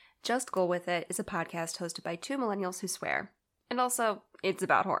Just Go With It is a podcast hosted by two millennials who swear. And also, it's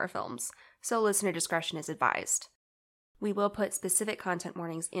about horror films, so listener discretion is advised. We will put specific content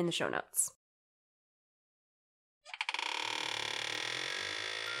warnings in the show notes.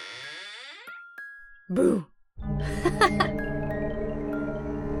 Boo!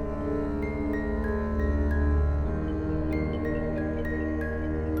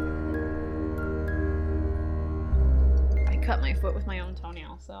 Cut my foot with my own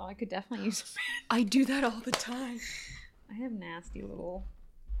toenail, so I could definitely use a I do that all the time. I have nasty little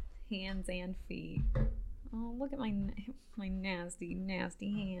hands and feet. Oh, look at my nasty,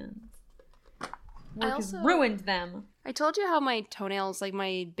 nasty hands. Work has ruined them. I told you how my toenails, like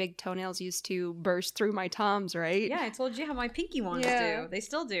my big toenails, used to burst through my toms, right? Yeah, I told you how my pinky ones do. They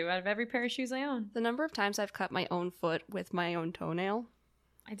still do, out of every pair of shoes I own. The number of times I've cut my own foot with my own toenail.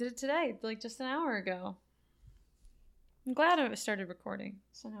 I did it today, like just an hour ago. I'm glad I started recording,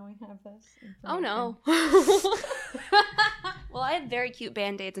 so now we have this information. Oh no. Well, I have very cute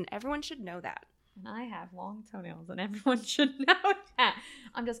band-aids, and everyone should know that. And I have long toenails, and everyone should know that.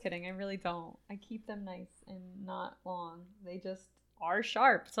 I'm just kidding. I really don't. I keep them nice and not long. They just are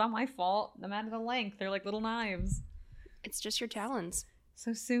sharp. It's not my fault. No matter the length, they're like little knives. It's just your talons.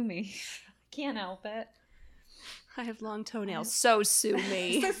 So sue me. I can't help it. I have long toenails, so sue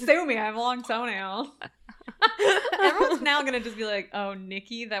me. So sue me. I have a long toenail. Everyone's now going to just be like, oh,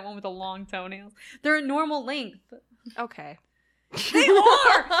 Nikki, that one with the long toenails. They're a normal length. Okay. They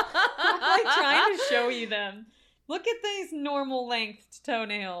are! I'm like trying to show you them. Look at these normal length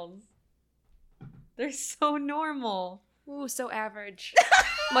toenails. They're so normal. Ooh, so average.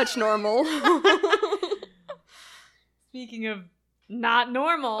 Much normal. Speaking of not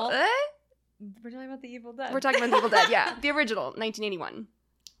normal, we're talking about The Evil Dead. We're talking about The Evil Dead, yeah. The original, 1981.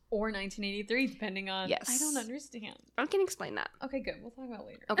 Or 1983, depending on... Yes. I don't understand. I can explain that. Okay, good. We'll talk about it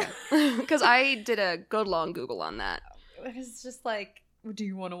later. Okay. Because I did a good long Google on that. It was just like, do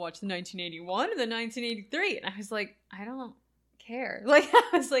you want to watch the 1981 or the 1983? And I was like, I don't care. Like,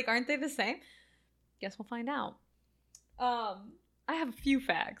 I was like, aren't they the same? Guess we'll find out. I have a few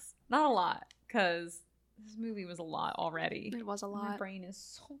facts. Not a lot, because this movie was a lot already. It was a lot. My brain is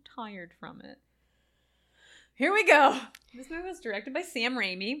so tired from it. Here we go. This movie was directed by Sam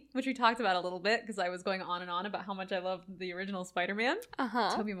Raimi, which we talked about a little bit because I was going on and on about how much I love the original Spider-Man.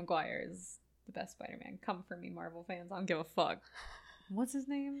 Uh-huh. Tobey Maguire is the best Spider-Man. Come for me, Marvel fans. I don't give a fuck. What's his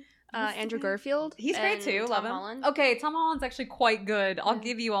name? Andrew Garfield. He's great too. Love him. Holland. Okay, Tom Holland's actually quite good. I'll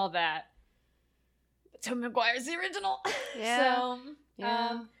give you all that. But Tobey Maguire's the original. Yeah. So,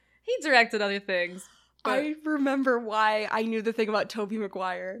 Yeah. he directed other things. But I remember why I knew the thing about Tobey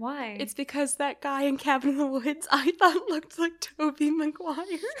Maguire. why? It's because that guy in Cabin in the Woods I thought looked like Tobey Maguire.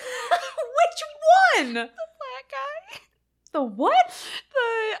 Which one? The black guy. The what?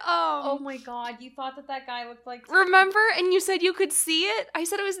 The, Oh my god, you thought that guy looked like... Remember? And you said you could see it? I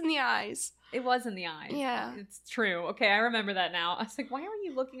said it was in the eyes. It was in the eyes. Yeah. It's true. Okay, I remember that now. I was like, why are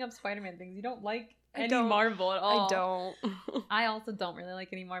you looking up Spider-Man things? You don't like I any don't. Marvel at all. I don't. I also don't really like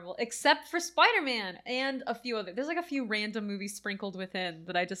any Marvel, except for Spider-Man and a few other. There's like a few random movies sprinkled within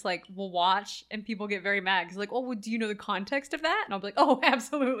that I just like will watch, and people get very mad because like, oh, well, do you know the context of that? And I'll be like, oh,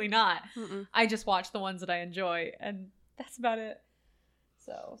 absolutely not. Mm-mm. I just watch the ones that I enjoy, and that's about it.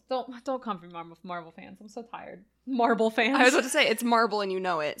 So don't come for me, Marvel fans. I'm so tired. Marvel fans. I was about to say, it's Marvel and you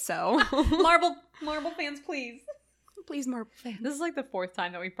know it, so. Marvel fans, please. Please, Marvel fans. This is like the fourth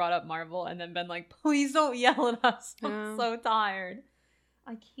time that we brought up Marvel and then been like, please don't yell at us. I'm Yeah. so tired.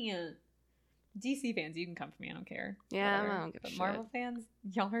 I can't. DC fans, you can come for me. I don't care. Yeah, Whatever. I don't give a But shit. Marvel fans,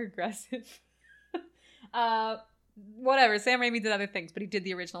 y'all are aggressive. Whatever. Sam Raimi did other things, but he did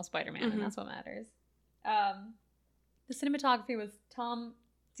the original Spider-Man, Mhm. and that's what matters. The cinematography was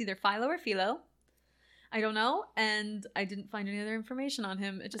it's either Philo or Philo. I don't know, and I didn't find any other information on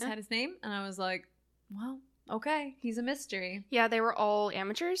him. It just had his name, and I was like, well, okay, he's a mystery. Yeah, they were all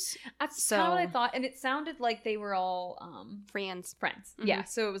amateurs. That's So- kind of what I thought, and it sounded like they were all Friends. friends. Mhm. Yeah,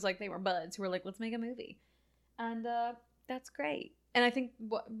 so it was like they were buds who were like, let's make a movie. And that's great. And I think,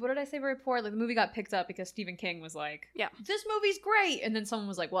 what did I say by report? Like, the movie got picked up because Stephen King was like, Yeah. this movie's great. And then someone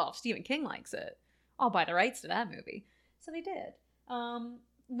was like, well, if Stephen King likes it, I'll buy the rights to that movie. So they did.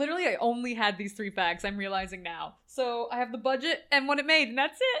 Literally, I only had these 3 facts, I'm realizing now. So I have the budget and what it made, and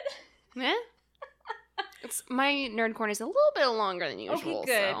that's it. Yeah. My nerd corner is a little bit longer than usual. Okay,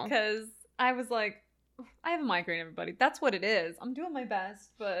 good, so. because I was like, I have a migraine, everybody. That's what it is. I'm doing my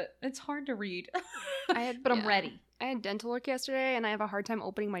best, but it's hard to read. But I'm ready. I had dental work yesterday, and I have a hard time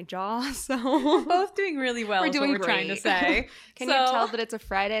opening my jaw, so... We're both doing really well, We're is doing what we're trying to great. say. Can you tell that it's a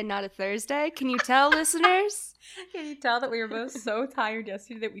Friday and not a Thursday? Can you tell, listeners? Can you tell that we were both so tired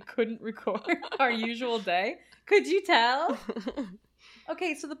yesterday that we couldn't record our usual day? Could you tell?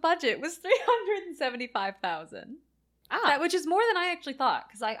 Okay, so the budget was $375,000. Which is more than I actually thought,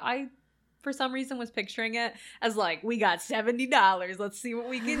 because I for some reason was picturing it as like, we got $70, let's see what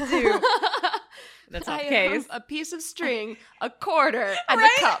we can do. That's not the case. A piece of string, a quarter, and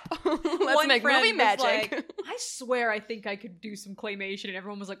Right? a cup. Let's One make friend movie was magic. like, I swear I think I could do some claymation, and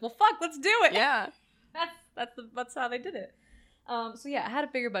everyone was like, well, fuck, let's do it. Yeah. That's how they did it. So yeah, I had a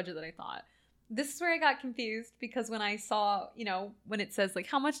bigger budget than I thought. This is where I got confused, because when I saw, when it says like,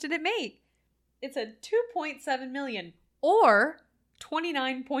 how much did it make? It said 2.7 million or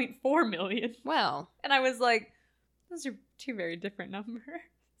 29.4 million. Well, And I was like, those are two very different numbers.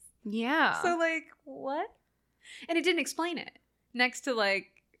 yeah. So like, what? And it didn't explain it. Next to like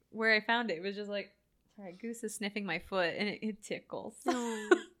where I found it, it was just like, sorry, Goose is sniffing my foot and it tickles.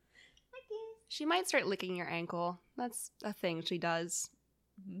 She might start licking your ankle. That's a thing she does.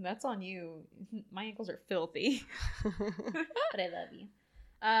 That's on you. My ankles are filthy. But I love you.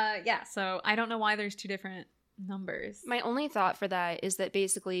 Yeah, so I don't know why there's two different numbers. My only thought for that is that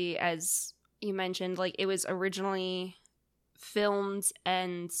basically, as you mentioned, like it was originally filmed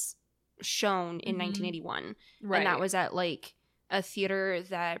and shown in 1981. Right. And that was at like a theater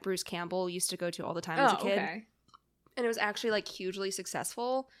that Bruce Campbell used to go to all the time as a kid. Okay. And it was actually like hugely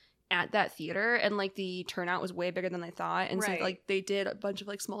successful at that theater, and like the turnout was way bigger than I thought. And so Right. like they did a bunch of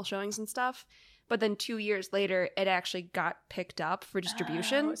like small showings and stuff. But then 2 years later, it actually got picked up for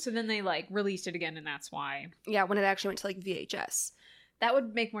distribution. Oh, so then they like released it again, and that's why. Yeah, when it actually went to like VHS. That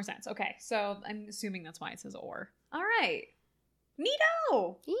would make more sense. Okay, so I'm assuming that's why it says or. All right.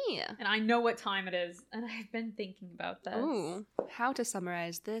 Neato! Yeah. And I know what time it is, and I've been thinking about this. Ooh, how to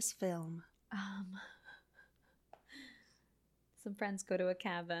summarize this film. Some friends go to a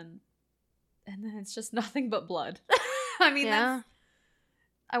cabin, and then it's just nothing but blood. I mean, Yeah.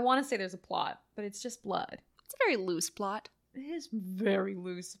 I want to say there's a plot, but it's just blood. It's a very loose plot. It is very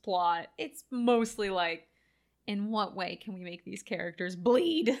loose plot. It's mostly like, in what way can we make these characters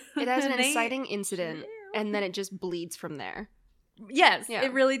bleed? It has an And they inciting incident, do. and then it just bleeds from there. Yes, Yeah.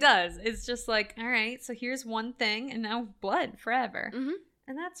 it really does. It's just like, all right, so here's one thing, and now blood forever. Mhm.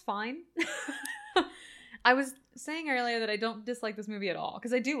 And that's fine. I was saying earlier that I don't dislike this movie at all,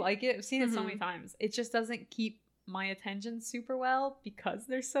 because I do like it. I've seen it so many times. It just doesn't keep my attention super well because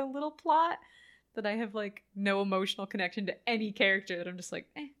there's so little plot that I have like no emotional connection to any character, that I'm just like,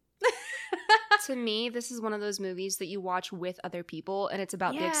 eh. To me, this is one of those movies that you watch with other people, and it's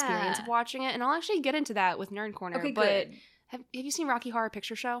about the experience Yeah. of watching it. And I'll actually get into that with Nerd Corner. Okay, but good. Have you seen Rocky Horror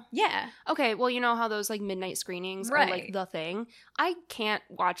Picture Show? Yeah. Okay, well, you know how those like midnight screenings are like Right. the thing? I can't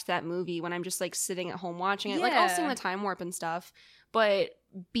watch that movie when I'm just like sitting at home watching it. Like I'll sing Yeah. the time warp and stuff, but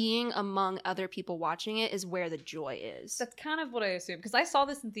being among other people watching it is where the joy is. That's kind of what I assumed, because I saw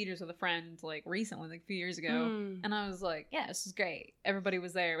this in theaters with a friend like recently, like a few years ago. Mm. And I was like, yeah, this is great. Everybody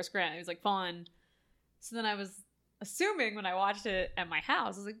was there. It was great. It was like fun. So then I was assuming when I watched it at my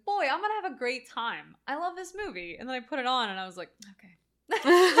house, I was like, boy, I'm going to have a great time. I love this movie. And then I put it on and I was like, okay.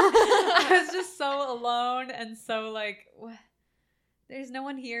 I was just so alone and so like, there's no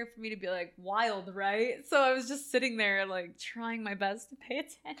one here for me to be like wild, right? So I was just sitting there like trying my best to pay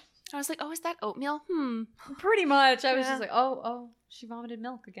attention. I was like, oh, is that oatmeal? Pretty much. I was Yeah. just like, oh, she vomited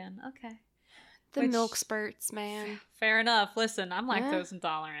milk again. Okay. The Which- milk spurts, man. Fair enough. Listen, I'm Yeah. lactose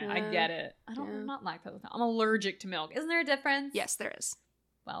intolerant. I Yeah. get it. Yeah. I'm not lactose intolerant. I'm allergic to milk. Isn't there a difference? Yes, there is.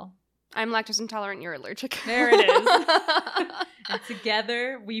 Well, I'm lactose intolerant, you're allergic. there it is. And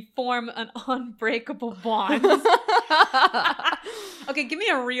together we form an unbreakable bond. Okay, give me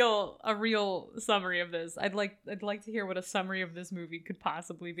a real summary of this. I'd like to hear what a summary of this movie could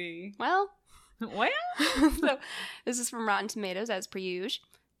possibly be. Well, Well, so this is from Rotten Tomatoes, as per usual.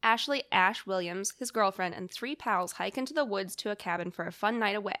 Ashley Ash Williams, his girlfriend, and 3 pals hike into the woods to a cabin for a fun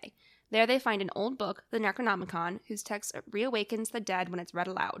night away. There they find an old book, the Necronomicon, whose text reawakens the dead when it's read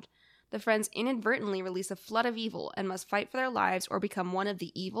aloud. The friends inadvertently release a flood of evil and must fight for their lives or become one of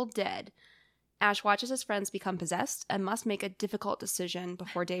the evil dead. Ash watches his friends become possessed and must make a difficult decision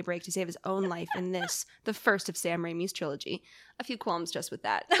before daybreak to save his own life in this, the first of Sam Raimi's trilogy. A few qualms just with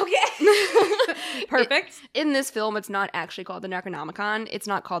that. okay. Perfect. In this film, it's not actually called the Necronomicon. It's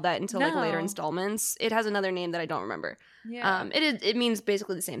not called that until like later No. installments. It has another name that I don't remember. Yeah. It means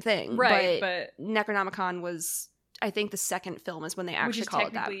basically the same thing. right, but Necronomicon was I think the second film is when they Which actually is call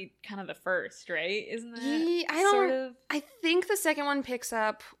it that. technically kind of the first, right? Isn't that I don't. sort of? I think the second one picks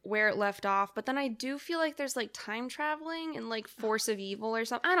up where it left off, but then I do feel like there's like time traveling and like Force of Evil or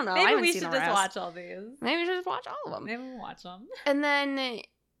something. I don't know. I Maybe haven't we seen should the just rest. watch all these. Maybe we should just watch all of them. Maybe we'll watch them. And then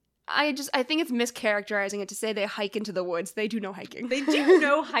I think it's mischaracterizing it to say they hike into the woods. They do no hiking. They do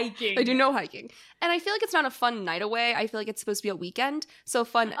no hiking. They do no hiking. And I feel like it's not a fun night away. I feel like it's supposed to be a weekend. So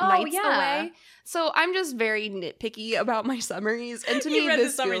fun nights away. So I'm just very nitpicky about my summaries. And to me, You read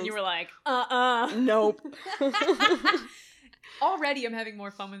this the summary feels... and you were like, Nope. Already I'm having more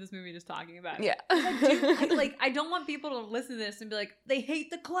fun with this movie just talking about it. Yeah. I don't want people to listen to this and be like, they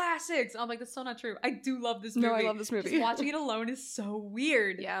hate the classics. I'm like, that's so not true. I do love this movie. No, I love this movie. Just watching it alone is so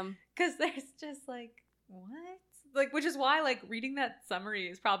weird. Yeah. Because there's just like, what? Like, which is why, like, reading that summary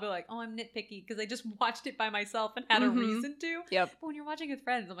is probably like, oh, I'm nitpicky because I just watched it by myself and had a reason to. Yep. But when you're watching with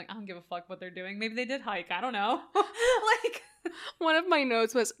friends, I'm like, I don't give a fuck what they're doing. Maybe they did hike. I don't know. Like, one of my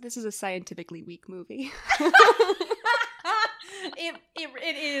notes was, this is a scientifically weak movie.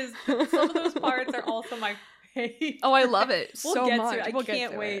 it is. Some of those parts are also my favorite. Oh, I love it We'll so get much. to it. I We'll get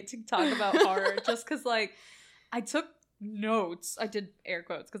can't to wait it. to talk about horror just because, like, I took notes. I did air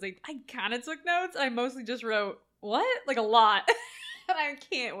quotes because I kind of took notes. I mostly just wrote, what? Like, a lot. And I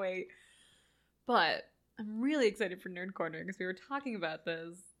can't wait. But I'm really excited for Nerd Corner because we were talking about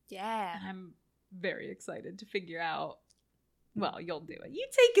this. Yeah. And I'm very excited to figure out. Well, you'll do it. You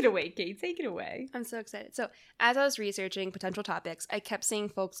take it away, Kate. Take it away. I'm so excited. So, as I was researching potential topics, I kept seeing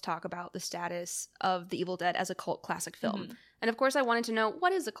folks talk about the status of The Evil Dead as a cult classic film. Mhm. And of course, I wanted to know,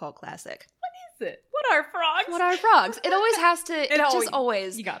 what is a cult classic? Is it? What are frogs? What are frogs? It always has to, it always- just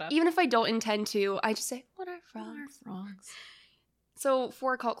always, You gotta. even if I don't intend to, I just say, what are What are frogs? frogs? So,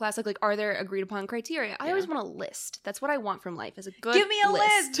 for a cult classic, like, are there agreed upon criteria? I Yeah. always want a list. That's what I want from life, is a good Give me a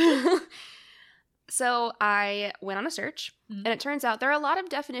list. So I went on a search, Mhm. and it turns out there are a lot of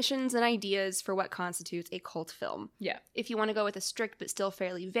definitions and ideas for what constitutes a cult film. Yeah. If you want to go with a strict but still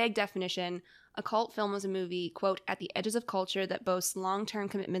fairly vague definition, a cult film is a movie, quote, at the edges of culture that boasts long-term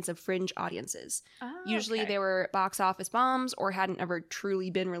commitments of fringe audiences. Oh, Usually okay. they were box office bombs or hadn't ever truly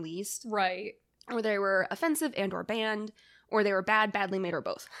been released, Right. or they were offensive and or banned, or they were bad, badly made, or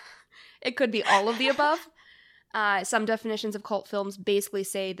both. It could be all of the above. Some definitions of cult films basically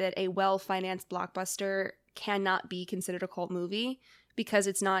say that a well-financed blockbuster cannot be considered a cult movie because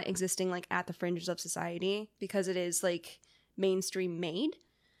it's not existing like at the fringes of society, because it is like mainstream made.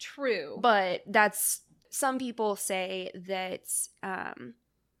 True. But that's, some people say that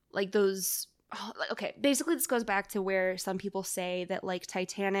like those, okay, basically this goes back to where some people say that like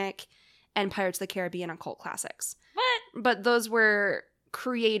Titanic and Pirates of the Caribbean are cult classics. What? But those were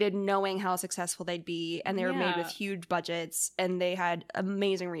created knowing how successful they'd be, and they were made Yeah. with huge budgets, and they had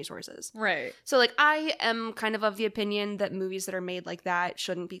amazing resources. Right. So like, I am kind of the opinion that movies that are made like that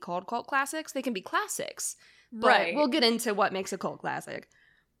shouldn't be called cult classics. They can be classics, but Right. we'll get into what makes a cult classic.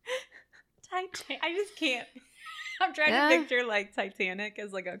 I just can't. I'm trying Yeah. to picture like Titanic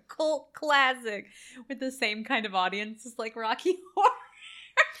as like a cult classic with the same kind of audience as like Rocky Horror.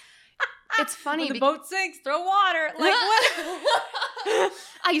 It's funny When the boat sinks, throw water. Like what?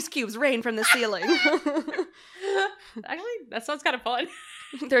 ice cubes rain from the ceiling. Actually, that sounds kind of fun.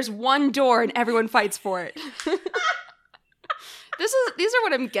 There's one door and everyone fights for it. These are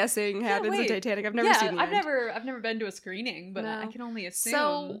what I'm guessing happens in wait. Titanic. I've never seen the I've end. never been to a screening, but I No. can only assume.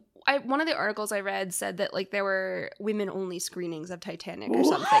 So, one of the articles I read said that like there were women-only screenings of Titanic or What?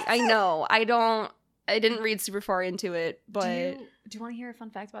 something. I know. I didn't read super far into it, but do you want to hear a fun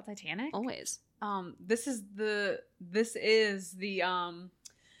fact about Titanic? always. This is the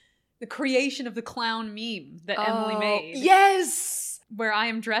creation of the clown meme that Emily made. Yes. Where I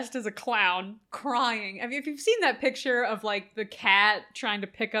am dressed as a clown, crying. I mean, if you've seen that picture of like the cat trying to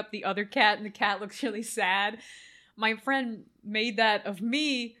pick up the other cat and the cat looks really sad, my friend made that of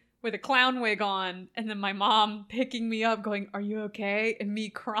me with a clown wig on, and then my mom picking me up going, "Are you okay?" and me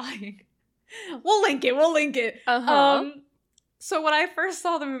crying. We'll link it. Uh-huh. So when I first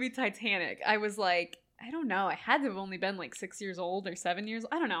saw the movie Titanic, I was like, I don't know, I had to have only been like 6 years old or 7 years,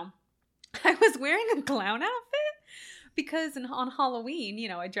 I don't know. I was wearing a clown outfit because on Halloween, you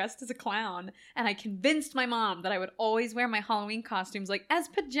know, I dressed as a clown, and I convinced my mom that I would always wear my Halloween costumes like as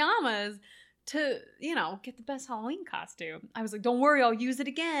pajamas to, you know, get the best Halloween costume. I was like, don't worry, I'll use it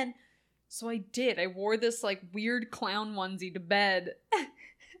again. So I did. I wore this like weird clown onesie to bed.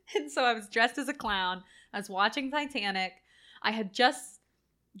 And so I was dressed as a clown. I was watching Titanic. I had just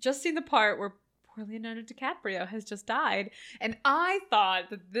seen the part where poor Leonardo DiCaprio has just died. And I thought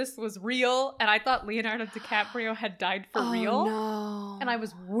that this was real, and I thought Leonardo DiCaprio had died for real. No. And I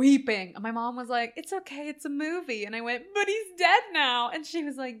was weeping. And my mom was like, it's okay, it's a movie. And I went, but he's dead now. And she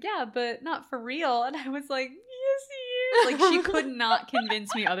was like, yeah, but not for real. And I was like, yes, he is. Like, she could not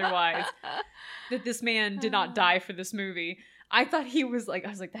convince me otherwise that this man did not die for this movie. I thought he was like, I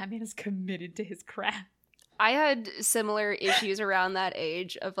was like, that man is committed to his craft. I had similar issues around that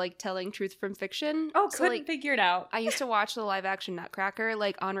age of like telling truth from fiction. Oh, So, couldn't like, figure it out. I used to watch the live action Nutcracker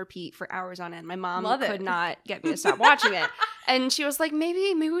like on repeat for hours on end. My mom Love it. could not get me to stop watching it. And she was like,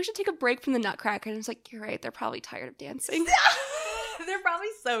 maybe we should take a break from the Nutcracker. And I was like, you're right, they're probably tired of dancing. They're probably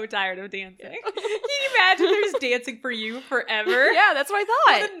so tired of dancing. Can you imagine there's dancing for you forever? Yeah, that's what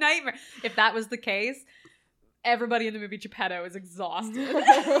I What a nightmare. If that was the case, everybody in the movie Geppetto is exhausted.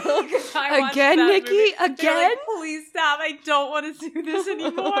 Again, Nikki? Again? Like, please stop. I don't want to do this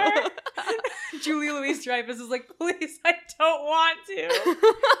anymore. Julia Louis-Dreyfus is like, please, I don't want to.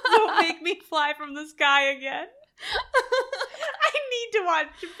 Don't make me fly from the sky again. I need to watch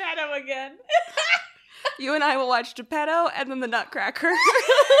Geppetto again. You and I will watch Geppetto and then the Nutcracker.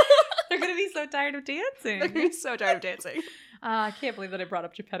 They're going to be so tired of They're dancing. going to be so tired of dancing. I can't believe that I brought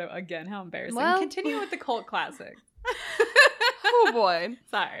up Geppetto again. How embarrassing. Well- Continue with the cult classic. Oh boy.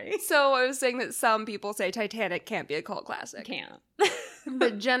 Sorry. So I was saying that some people say Titanic can't be a cult classic. Can't.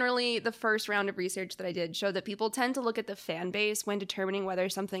 But generally, the first round of research that I did showed that people tend to look at the fan base when determining whether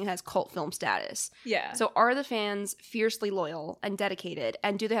something has cult film status. Yeah. So are the fans fiercely loyal and dedicated,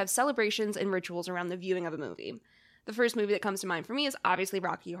 and do they have celebrations and rituals around the viewing of a movie? The first movie that comes to mind for me is obviously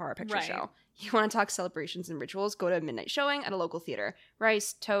Rocky Horror Picture Right. Show. You want to talk celebrations and rituals, go to a midnight showing at a local theater.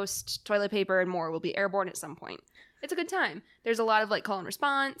 Rice, toast, toilet paper, and more will be airborne at some point. It's a good time. There's a lot of like call and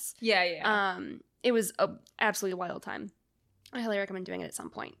response. Yeah. It was a absolutely wild time. I highly recommend doing it at some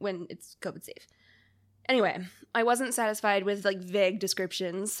point when it's COVID safe. Anyway, I wasn't satisfied with like vague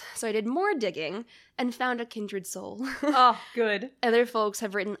descriptions, so I did more digging and found a kindred soul. Oh, good. Other folks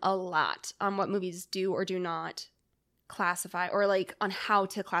have written a lot on what movies do or do not classify, or like on how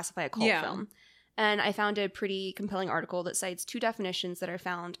to classify a cult Yeah. film. And I found a pretty compelling article that cites two definitions that are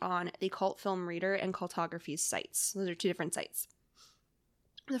found on the Cult Film Reader and Cultography's sites. Those are two different sites.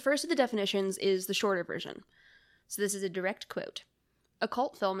 The first of the definitions is the shorter version. So this is a direct quote. A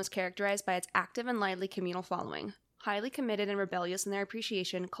cult film is characterized by its active and lively communal following. Highly committed and rebellious in their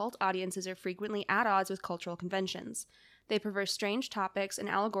appreciation, cult audiences are frequently at odds with cultural conventions. They prefer strange topics and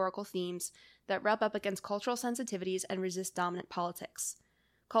allegorical themes that rub up against cultural sensitivities and resist dominant politics.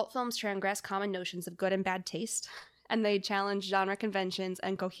 Cult films transgress common notions of good and bad taste, and they challenge genre conventions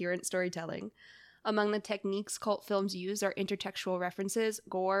and coherent storytelling. Among the techniques cult films use are intertextual references,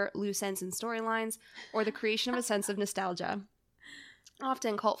 gore, loose ends in storylines, or the creation of a sense of nostalgia.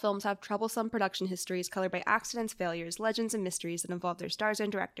 Often, cult films have troublesome production histories colored by accidents, failures, legends, and mysteries that involve their stars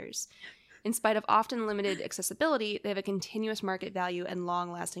and directors. In spite of often limited accessibility, they have a continuous market value and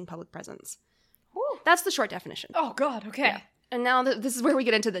long-lasting public presence. Whew. That's the short definition. Oh, God. Okay. Yeah. And now this is where we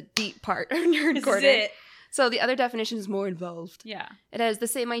get into the deep part of nerd This is corner. it. So the other definition is more involved. Yeah. It has the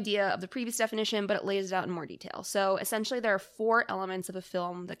same idea of the previous definition, but it lays it out in more detail. So essentially, there are 4 elements of a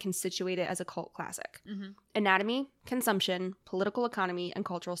film that can situate it as a cult classic. Mm-hmm. Anatomy, consumption, political economy, and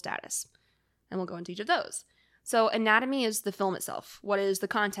cultural status. And we'll go into each of those. So anatomy is the film itself. What is the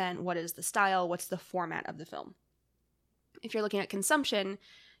content? What is the style? What's the format of the film? If you're looking at consumption,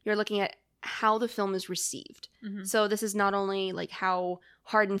 you're looking at how the film is received. Mm-hmm. So this is not only like how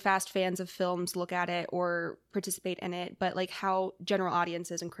hard and fast fans of films look at it or participate in it, but like how general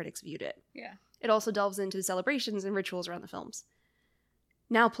audiences and critics viewed it. Yeah. It also delves into the celebrations and rituals around the films.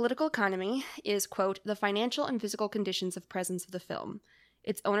 Now, political economy is, quote, the financial and physical conditions of presence of the film,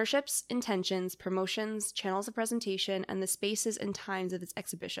 its ownerships, intentions, promotions, channels of presentation, and the spaces and times of its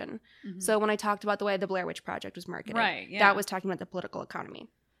exhibition. Mm-hmm. So when I talked about the way the Blair Witch Project was marketed, Right, yeah. that was talking about the political economy.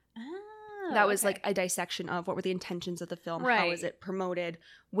 Oh, That was okay. like a dissection of what were the intentions of the film, how Right. was it promoted,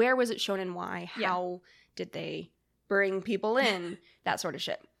 where was it shown and why, Yeah. how did they bring people in, that sort of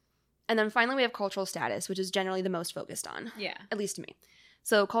shit. And then finally we have cultural status, which is generally the most focused on, Yeah. at least to me.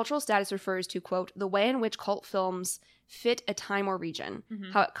 So cultural status refers to, quote, the way in which cult films fit a time or region,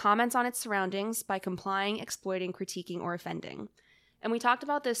 Mhm. how it comments on its surroundings by complying, exploiting, critiquing, or offending. And we talked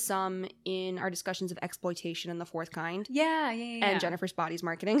about this some in our discussions of exploitation and the fourth kind, Yeah. and Jennifer's Bodies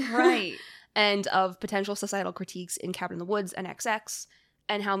marketing. Right. And of potential societal critiques in Cabin in the Woods and XX,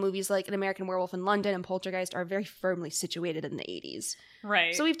 and how movies like An American Werewolf in London and Poltergeist are very firmly situated in the 80s.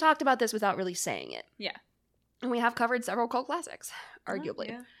 Right. So we've talked about this without really saying it. Yeah. And we have covered several cult classics, arguably.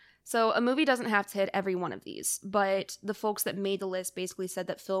 Yeah. So a movie doesn't have to hit every one of these, but the folks that made the list basically said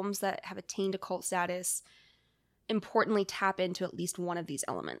that films that have attained a cult status importantly tap into at least one of these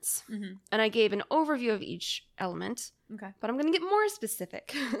elements. Mm-hmm. And I gave an overview of each element, Okay. but I'm going to get more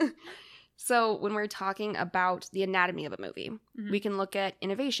specific. So when we're talking about the anatomy of a movie, Mhm. we can look at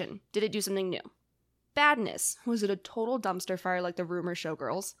innovation. Did it do something new? Badness. Was it a total dumpster fire like the rumor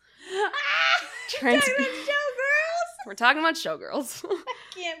Showgirls? Trans- Talking about Showgirls? We're talking about Showgirls. I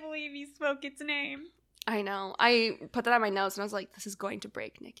can't believe you spoke its name. I know. I put that on my notes and I was like, this is going to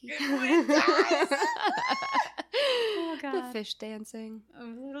break Nikki. It does. Oh, God. The fish dancing.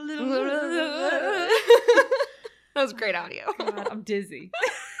 God, That was great audio. I'm dizzy.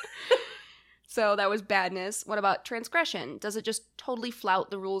 So that was badness. What about transgression? Does it just totally flout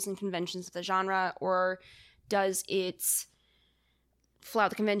the rules and conventions of the genre, or does it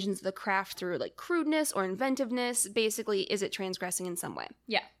flout the conventions of the craft through like crudeness or inventiveness? Basically, is it transgressing in some way?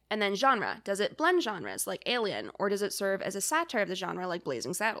 Yeah. And then genre. Does it blend genres like Alien, or does it serve as a satire of the genre like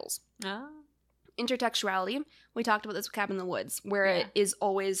Blazing Saddles? Ah. Intertextuality. We talked about this with Cabin in the Woods, where Yeah. it is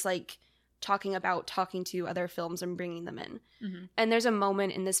always like talking to other films and bringing them in. Mm-hmm. And there's a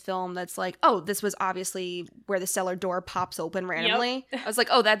moment in this film that's like, oh, this was obviously where the cellar door pops open randomly. I was like,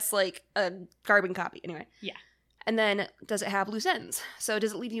 oh, that's like a carbon copy. Anyway. Yeah. And then does it have loose ends? So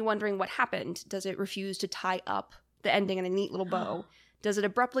does it leave you wondering what happened? Does it refuse to tie up the ending in a neat little bow? Does it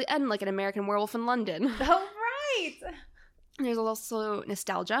abruptly end like an American Werewolf in London? Oh, right. There's also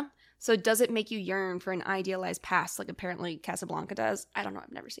nostalgia. So does it make you yearn for an idealized past like apparently Casablanca does? I don't know.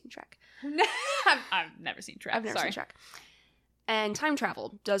 I've never seen Trek. I've never seen Trek. I've never Sorry. seen Trek. And time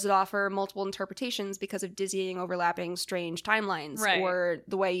travel. Does it offer multiple interpretations because of dizzying, overlapping, strange timelines? Right. Or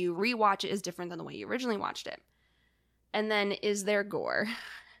the way you rewatch it is different than the way you originally watched it? And then is there gore?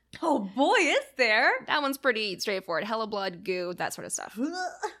 Oh boy, is there? That one's pretty straightforward. Hella blood, goo, that sort of stuff.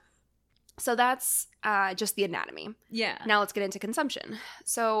 So that's just the anatomy. Yeah. Now let's get into consumption.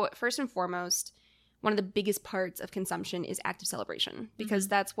 So first and foremost, one of the biggest parts of consumption is active celebration, because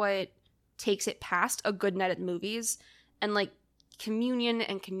that's what takes it past a good night at the movies, and like communion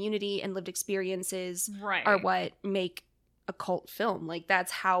and community and lived experiences Right. are what make a cult film. Like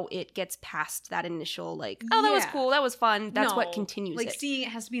that's how it gets past that initial like, oh, that was Yeah. cool, that was fun. That's what No, continues like it. seeing it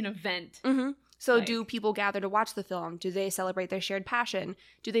has to be an event. Mm-hmm. So Like- do people gather to watch the film? Do they celebrate their shared passion?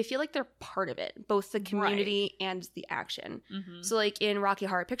 Do they feel like they're part of it, both the community and the action? Mm-hmm. So like in Rocky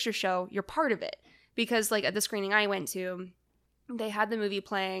Horror Picture Show, you're part of it. Because like at the screening I went to, they had the movie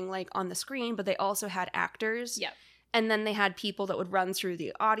playing like on the screen, but they also had actors. Yep. And then they had people that would run through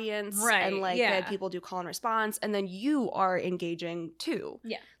the audience. Right, And like they had yeah. people do call and response. And then you are engaging too.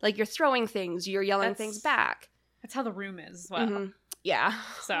 Yeah. Like you're throwing things, you're yelling That's- things back. That's how the room is as well. Mhm. Yeah.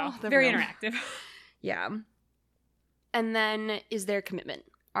 So Oh, the very room. interactive. Yeah. And then is there commitment?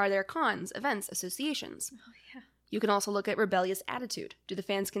 Are there cons, events, associations? Oh yeah. You can also look at rebellious attitude. Do the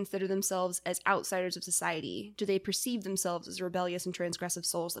fans consider themselves as outsiders of society? Do they perceive themselves as rebellious and transgressive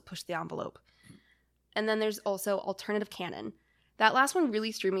souls that push the envelope? And then there's also alternative canon. That last one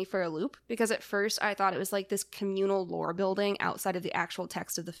really threw me for a loop, because at first I thought it was like this communal lore building outside of the actual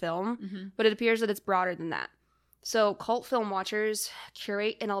text of the film, Mm-hmm. but it appears that it's broader than that. So cult film watchers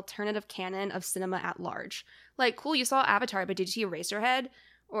curate an alternative canon of cinema at large. Like, cool, you saw Avatar, but did you see Eraserhead?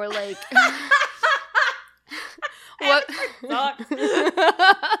 Or like... what? Sucks.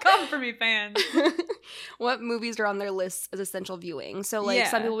 Come for me, fans. What movies are on their lists as essential viewing? So like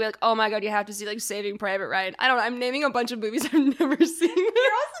some Yeah. people will be like, oh my god, you have to see like Saving Private Ryan. I don't know, I'm naming a bunch of movies I've never seen. You're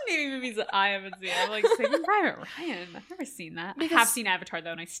also naming movies that I haven't seen. I'm like Saving Private Ryan. I've never seen that. I Because- have seen Avatar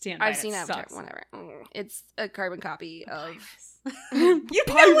though, and I stand by I've it. seen It Avatar, sucks. whatever. It's a carbon copy of... You know what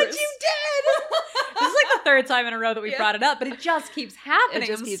Pirates. you did. This is like the third time in a row that we Yeah. brought it up, but it just keeps happening. It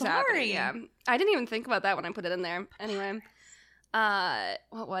just I'm keeps sorry. happening. Yeah, I didn't even think about that when I put it in there. Anyway,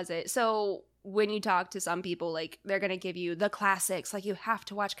 what was it? So when you talk to some people, like they're gonna give you the classics, like you have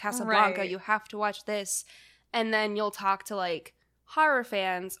to watch Casablanca, Right. you have to watch this, and then you'll talk to like horror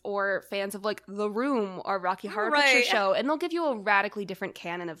fans or fans of like The Room or Rocky Horror Right. Picture Show, and they'll give you a radically different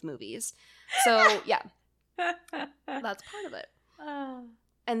canon of movies. So yeah, that's part of it. Oh.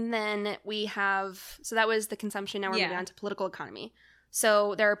 And then we have, so that was the consumption. Now we're moving Yeah. on to political economy.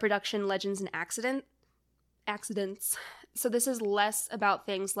 So there are production legends and accidents. So this is less about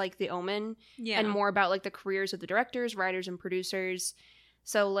things like The Omen Yeah. and more about like the careers of the directors, writers, and producers.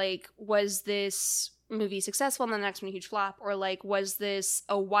 So like, was this movie successful and then the next one a huge flop? Or like, was this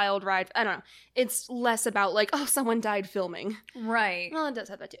a wild ride? I don't know. It's less about like, oh, someone died filming. Right. Well, it does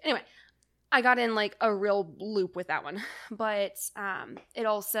have that too. Anyway, I got in like a real loop with that one. But it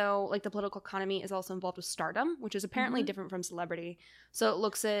also, like, the political economy is also involved with stardom, which is apparently different from celebrity. So it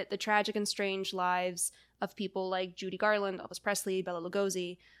looks at the tragic and strange lives of people like Judy Garland, Elvis Presley, Bela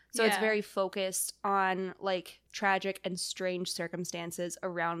Lugosi. So it's very focused on, like, tragic and strange circumstances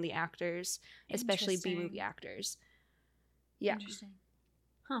around the actors, especially B-movie actors. Yeah. Interesting.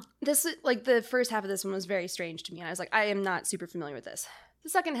 Huh. This, like, the first half of this one was very strange to me, and I was like, I am not super familiar with this. The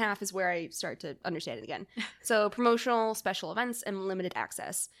second half is where I start to understand it again. So promotional, special events, and limited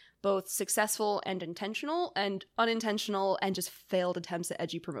access. Both successful and intentional, and unintentional and just failed attempts at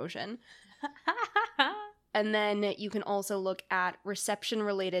edgy promotion. And then you can also look at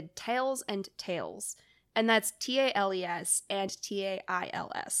reception-related tales and tales. And that's TALES and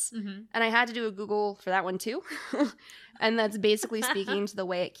TAILS. And I had to do a Google for that one too. And that's basically speaking to the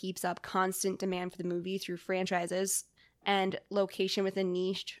way it keeps up constant demand for the movie through franchises and location within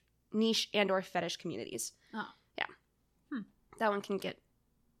niche and or fetish communities. Oh. Yeah. That one can get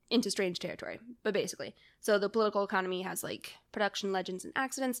into strange territory, but basically. So the political economy has, like, production, legends, and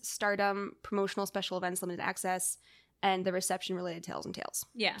accidents, stardom, promotional special events, limited access, and the reception-related tales and tales.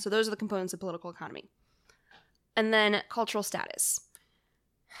 Yeah. So those are the components of political economy. And then cultural status.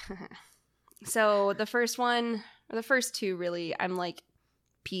 So the first one, or the first two really, I'm, like,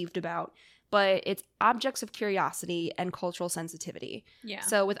 peeved about. But it's objects of curiosity and cultural sensitivity. Yeah.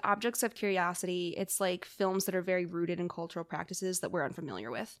 So with objects of curiosity, it's like films that are very rooted in cultural practices that we're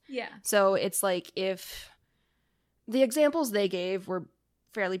unfamiliar with. Yeah. So it's like if the examples they gave were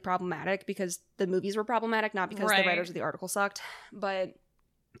fairly problematic because the movies were problematic, not because the writers of the article sucked. But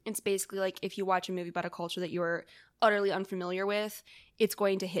it's basically like if you watch a movie about a culture that you're utterly unfamiliar with, it's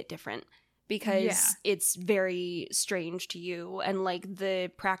going to hit different. Because it's very strange to you, and, like, the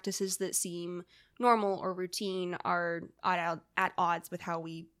practices that seem normal or routine are at odds with how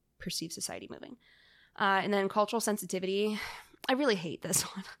we perceive society moving. And then cultural sensitivity. I really hate this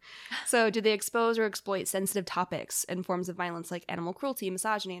one. So, do they expose or exploit sensitive topics and forms of violence like animal cruelty,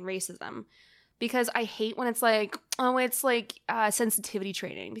 misogyny, and racism? Because I hate when it's like, oh, it's like sensitivity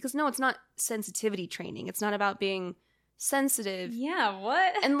training. Because no, it's not sensitivity training. It's not about being sensitive. Yeah,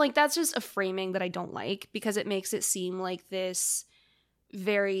 what? And, like, that's just a framing that I don't like because it makes it seem like this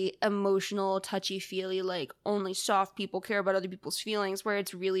very emotional, touchy-feely, like, only soft people care about other people's feelings, where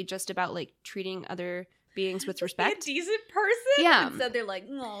it's really just about, like, treating other beings with respect. A decent person? Yeah. Instead they're like,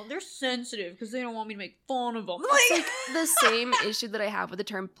 no, they're sensitive because they don't want me to make fun of them. It's like the same issue that I have with the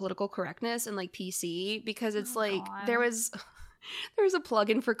term political correctness and, like, PC, because it's like God. there was a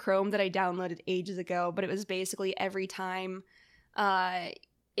plugin for Chrome that I downloaded ages ago, but it was basically every time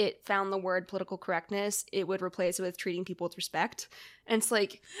it found the word political correctness, it would replace it with treating people with respect. And it's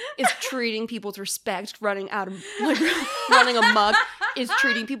like, is treating people with respect running amok? Is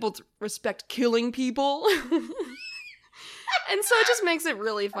treating people with respect killing people? And so it just makes it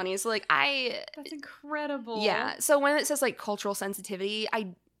really funny. So, like, That's incredible. Yeah. So when it says, like, cultural sensitivity,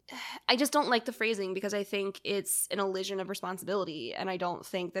 I just don't like the phrasing because I think it's an elision of responsibility, and I don't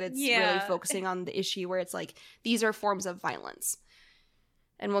think that it's really focusing on the issue where it's like, these are forms of violence.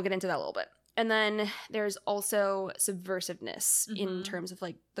 And we'll get into that a little bit. And then there's also subversiveness in terms of,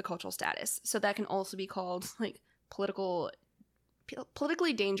 like, the cultural status. So that can also be called, like, politically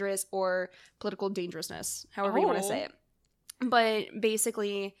dangerous or political dangerousness, however you want to say it. But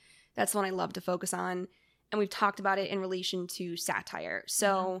basically, that's the one I love to focus on. And we've talked about it in relation to satire.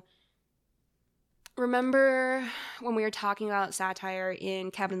 So remember when we were talking about satire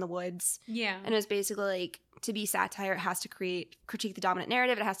in Cabin in the Woods? Yeah. And it was basically like, to be satire, it has to critique the dominant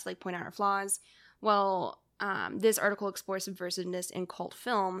narrative. It has to, like, point out our flaws. Well, this article explores subversiveness in cult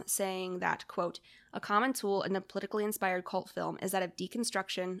film, saying that, quote, a common tool in a politically inspired cult film is that of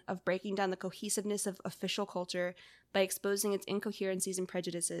deconstruction, of breaking down the cohesiveness of official culture by exposing its incoherencies and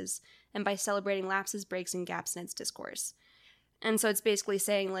prejudices, and by celebrating lapses, breaks, and gaps in its discourse. And so it's basically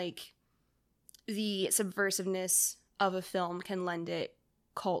saying, like, the subversiveness of a film can lend it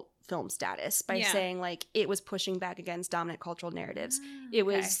cult film status by saying, like, it was pushing back against dominant cultural narratives. It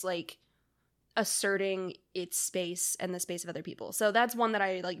was, like, asserting its space and the space of other people. So that's one that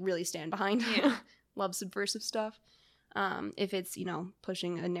I, like, really stand behind. Yeah. Love subversive stuff. If it's, you know,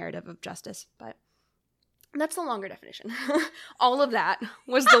 pushing a narrative of justice. But that's the longer definition. All of that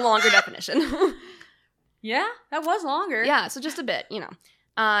was the longer definition. Yeah, that was longer. Yeah, so just a bit, you know.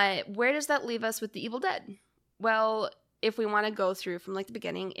 Where does that leave us with The Evil Dead? Well, if we want to go through from, like, the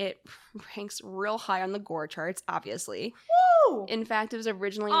beginning, it ranks real high on the gore charts, obviously. Woo! In fact, it was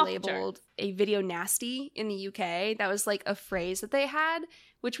originally labeled a video nasty in the UK. That was, like, a phrase that they had,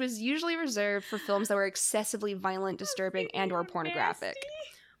 which was usually reserved for films that were excessively violent, disturbing, and or pornographic.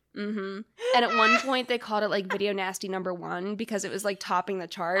 And at one point they called it like Video Nasty #1 because it was like topping the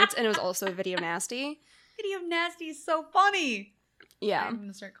charts, and it was also Video Nasty. Video Nasty is so funny. Yeah. I'm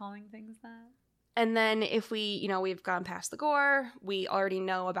gonna start calling things that. And then if we, we've gone past the gore, we already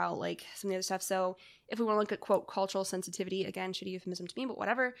know about like some of the other stuff. So if we want to look at, quote, cultural sensitivity, again, shitty euphemism to me, but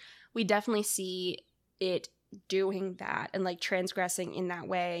whatever, we definitely see it doing that and like transgressing in that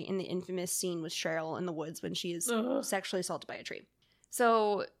way in the infamous scene with Cheryl in the woods when she is sexually assaulted by a tree.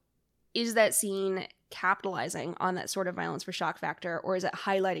 So is that scene capitalizing on that sort of violence for shock factor, or is it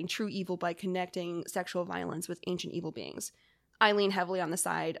highlighting true evil by connecting sexual violence with ancient evil beings? I lean heavily on the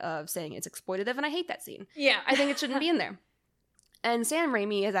side of saying it's exploitative, and I hate that scene. Yeah. I think it shouldn't be in there. And Sam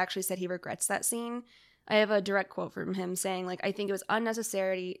Raimi has actually said he regrets that scene. I have a direct quote from him saying, like, I think it was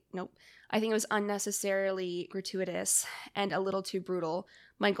unnecessarily gratuitous and a little too brutal.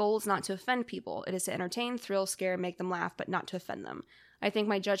 My goal is not to offend people. It is to entertain, thrill, scare, make them laugh, but not to offend them. I think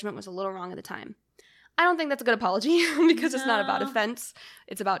my judgment was a little wrong at the time. I don't think that's a good apology because it's not about offense.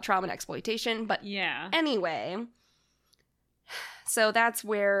 It's about trauma and exploitation. But yeah. Anyway, so that's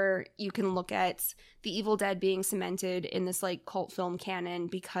where you can look at The Evil Dead being cemented in this like cult film canon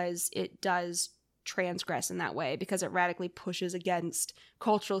because it does transgress in that way, because it radically pushes against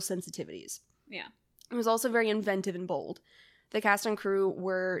cultural sensitivities. Yeah. It was also very inventive and bold. The cast and crew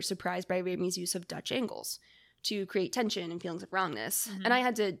were surprised by Raimi's use of Dutch angles to create tension and feelings of wrongness. Mm-hmm. And I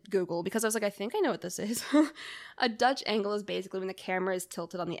had to Google because I was like, I think I know what this is. A Dutch angle is basically when the camera is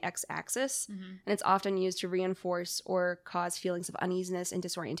tilted on the x-axis, and it's often used to reinforce or cause feelings of uneasiness and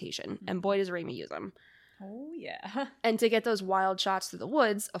disorientation. And boy, does Raimi use them. Oh, yeah. And to get those wild shots through the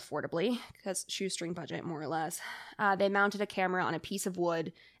woods, affordably, because shoestring budget, more or less, they mounted a camera on a piece of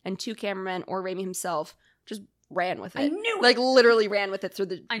wood, and two cameramen, or Raimi himself, just ran with it. I knew it! Like, literally ran with it through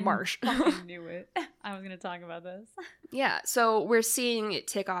the marsh. I fucking knew it. I was going to talk about this. Yeah, so we're seeing it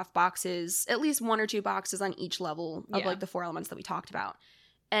tick off boxes, at least one or two boxes on each level of, like, the 4 elements that we talked about.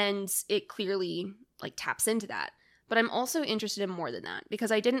 And it clearly, like, taps into that. But I'm also interested in more than that,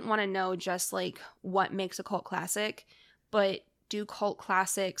 because I didn't want to know just, like, what makes a cult classic, but do cult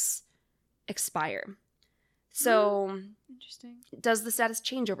classics expire? So, Interesting. Does the status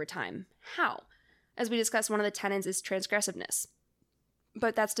change over time? How? As we discussed, one of the tenets is transgressiveness.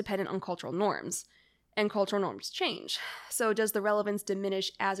 But that's dependent on cultural norms. And cultural norms change. So does the relevance diminish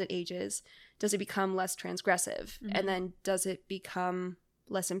as it ages? Does it become less transgressive? And then does it become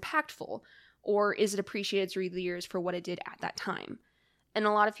less impactful? Or is it appreciated through the years for what it did at that time? And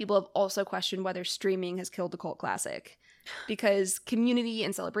a lot of people have also questioned whether streaming has killed the cult classic. Because community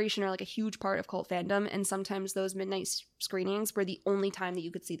and celebration are like a huge part of cult fandom, and sometimes those midnight screenings were the only time that you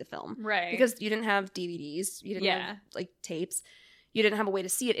could see the film. Right. Because you didn't have DVDs, you didn't have like tapes, you didn't have a way to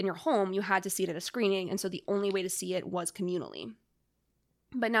see it in your home, you had to see it at a screening, and so the only way to see it was communally.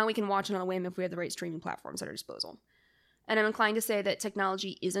 But now we can watch it on a whim if we have the right streaming platforms at our disposal. And I'm inclined to say that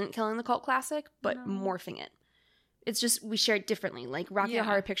technology isn't killing the cult classic, but morphing it. It's just, we share it differently. Like, Rocky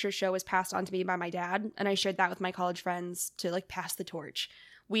Horror Picture Show was passed on to me by my dad, and I shared that with my college friends to, like, pass the torch.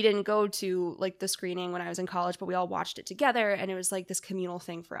 We didn't go to, like, the screening when I was in college, but we all watched it together, and it was, like, this communal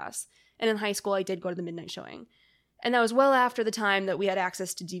thing for us. And in high school, I did go to the midnight showing. And that was well after the time that we had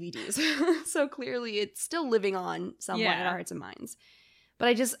access to DVDs. So clearly, it's still living on somewhat in our hearts and minds. But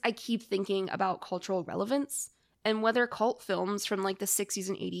I keep thinking about cultural relevance, and whether cult films from like the 60s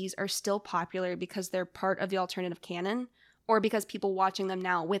and 80s are still popular because they're part of the alternative canon, or because people watching them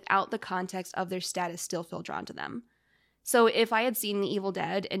now without the context of their status still feel drawn to them. So if I had seen The Evil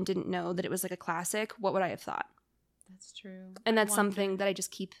Dead and didn't know that it was like a classic, what would I have thought? That's true. And that's something that I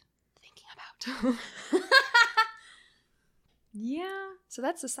just keep thinking about. Yeah. So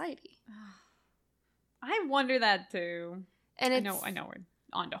that's society. I wonder that too. And I know we're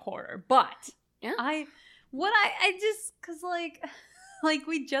on to horror, but yeah. I just, cause like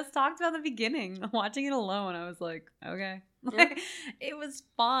we just talked about in the beginning, watching it alone, I was like, okay. Like, it was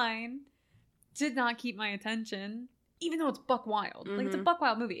fine. Did not keep my attention, even though it's buck wild. Like, it's a buck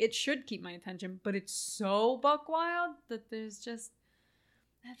wild movie. It should keep my attention, but it's so buck wild that there's just,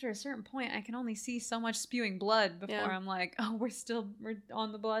 after a certain point, I can only see so much spewing blood before I'm like, oh, we're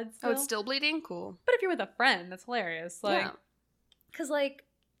on the blood still. Oh, it's still bleeding? Cool. But if you're with a friend, that's hilarious. Like, because, like,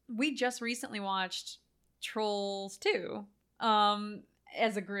 we just recently watched Trolls 2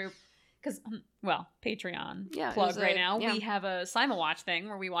 as a group. Because, well, Patreon plug right now. We have a Simulwatch thing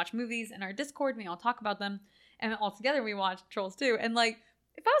where we watch movies in our Discord and we all talk about them. And all together we watch Trolls 2. And, like,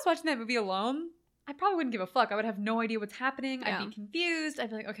 if I was watching that movie alone, I probably wouldn't give a fuck. I would have no idea what's happening. I'd be confused. I'd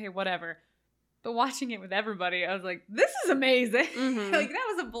be like, okay, whatever. But watching it with everybody, I was like, this is amazing. Like,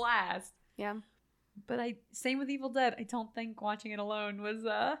 that was a blast. Yeah. But same with Evil Dead. I don't think watching it alone was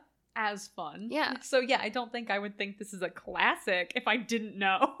as fun. Yeah. So yeah, I don't think I would think this is a classic if I didn't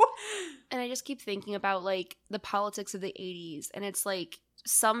know. And I just keep thinking about like the politics of the 80s, and it's like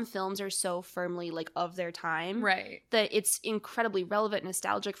some films are so firmly like of their time Right. that it's incredibly relevant,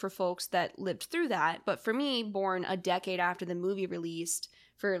 nostalgic for folks that lived through that. But for me, born a decade after the movie released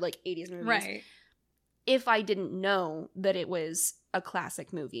for like 80s movies, Right. if I didn't know that it was a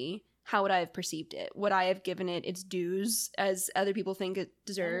classic movie, how would I have perceived it? Would I have given it its dues as other people think it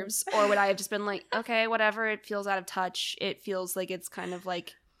deserves? Or would I have just been like, okay, whatever, it feels out of touch. It feels like it's kind of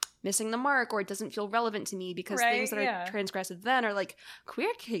like missing the mark, or it doesn't feel relevant to me because Right, things that yeah. are transgressive then are like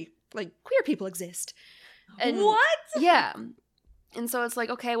queer people exist. And What? yeah. And so it's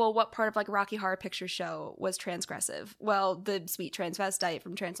like, okay, well, what part of like Rocky Horror Picture Show was transgressive? Well, the sweet transvestite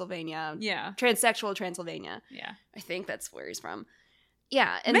from Transylvania. Yeah. Transsexual Transylvania. Yeah. I think that's where he's from.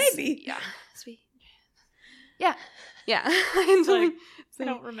 Yeah. And Maybe. yeah. Sweet. Yeah. Yeah. And so, Like, so- I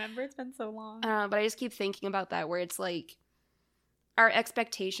don't remember. It's been so long. but I just keep thinking about that, where it's like our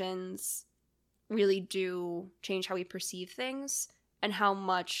expectations really do change how we perceive things, and how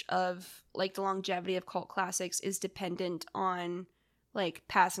much of like the longevity of cult classics is dependent on like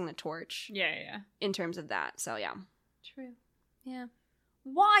passing the torch Yeah. in terms of that. So yeah. True. Yeah.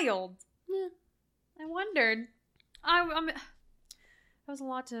 Wild. Yeah. I wondered. I'm that was a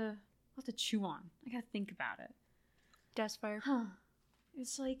lot to chew on. I gotta think about it. Deathfire. Huh.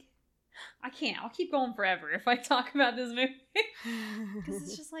 It's like I can't. I'll keep going forever if I talk about this movie. Because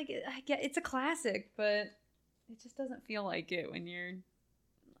it's just like it's a classic, but it just doesn't feel like it when you're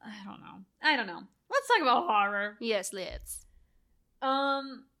I don't know. Let's talk about horror. Yes, let's.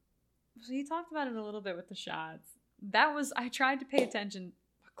 So you talked about it a little bit with the shots. That was I tried to pay attention.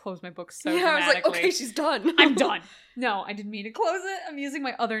 Close my book so Yeah, I was like, dramatically. okay, she's done. I'm done. No, I didn't mean to close it. I'm using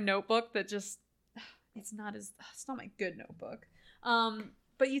my other notebook that just it's not my good notebook.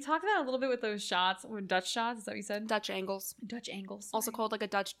 But you talked about it a little bit with those shots, with Dutch shots, is that what you said? Dutch angles. Dutch angles. Also sorry. called like a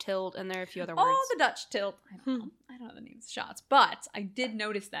Dutch tilt, and there are a few other words. Oh, the Dutch tilt. I don't know the names of shots, but I did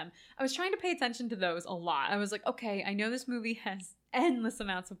notice them. I was trying to pay attention to those a lot. I was like, okay, I know this movie has endless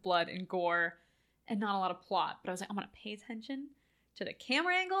amounts of blood and gore and not a lot of plot, but I was like, I'm going to pay attention to the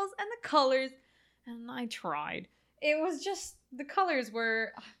camera angles and the colors, and I tried. It was just, the colors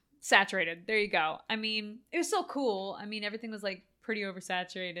were saturated. There you go. I mean, it was so cool. I mean, everything was like pretty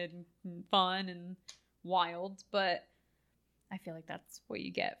oversaturated and fun and wild, but I feel like that's what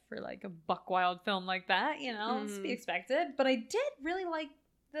you get for like a buck wild film like that, you know, it's to be expected. But I did really like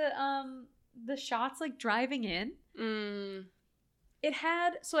the shots like driving in. It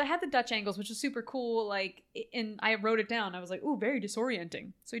had the Dutch angles, which was super cool. Like, and I wrote it down. I was like, ooh, very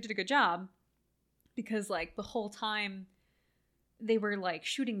disorienting. So he did a good job because like the whole time they were like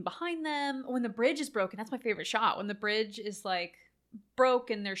shooting behind them. When the bridge is broken, that's my favorite shot. When the bridge is like broke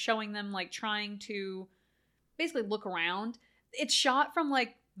and they're showing them like trying to basically look around. It's shot from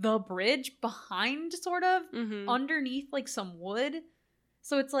like the bridge behind, sort of underneath like some wood.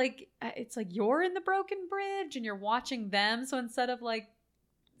 So it's like you're in the broken bridge and you're watching them. So instead of like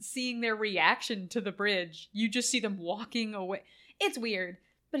seeing their reaction to the bridge, you just see them walking away. It's weird,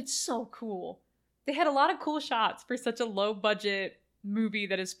 but it's so cool. They had a lot of cool shots for such a low budget movie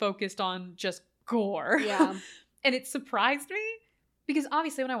that is focused on just gore. Yeah. And it surprised me because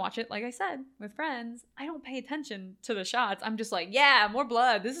obviously when I watch it, like I said, with friends, I don't pay attention to the shots. I'm just like, yeah, more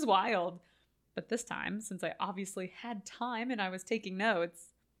blood. This is wild. But this time, since I obviously had time and I was taking notes,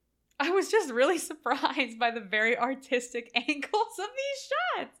 I was just really surprised by the very artistic angles of these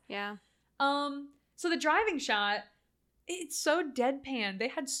shots. Yeah. So the driving shot, it's so deadpan. They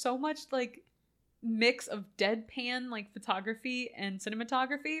had so much like mix of deadpan like photography and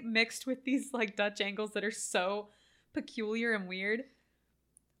cinematography mixed with these like Dutch angles that are so peculiar and weird.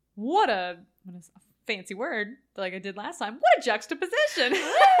 What a fancy word, like I did last time. What a juxtaposition.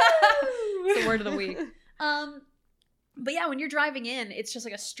 It's the word of the week. But yeah, when you're driving in, it's just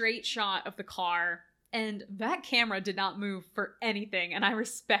like a straight shot of the car, and that camera did not move for anything, and I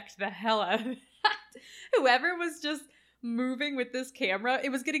respect the hell out of that. Whoever was just moving with this camera, it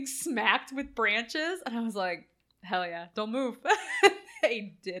was getting smacked with branches, and I was like, hell yeah, don't move.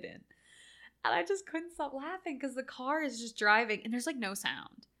 They didn't. And I just couldn't stop laughing because the car is just driving, and there's like no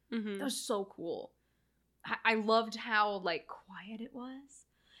sound. That was so cool. I loved how like quiet it was.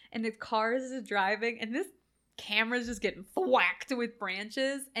 And the car is just driving, and this camera's just getting thwacked with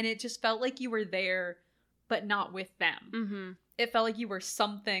branches, and it just felt like you were there, but not with them. It felt like you were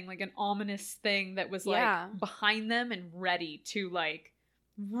something, like an ominous thing that was like behind them and ready to like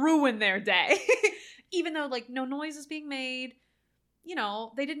ruin their day. Even though like no noise is being made, you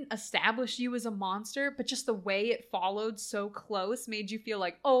know, they didn't establish you as a monster, but just the way it followed so close made you feel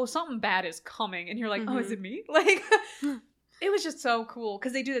like, oh, something bad is coming. And you're like, oh, is it me? Like, it was just so cool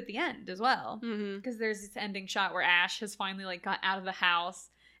because they do it at the end as well. Because there's this ending shot where Ash has finally like got out of the house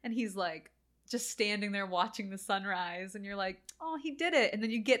and he's like just standing there watching the sunrise. And you're like, oh, he did it. And then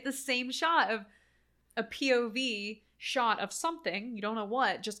you get the same shot of a POV shot of something, you don't know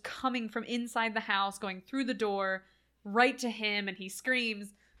what, just coming from inside the house, going through the door right to him, and he screams.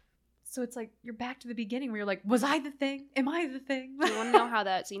 So it's like you're back to the beginning where you're like, was I the thing? Am I the thing? Do you want to know how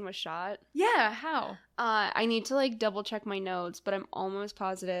that scene was shot? Yeah, how? I need to like double check my notes, but I'm almost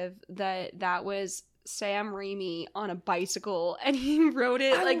positive that was Sam Raimi on a bicycle, and he rode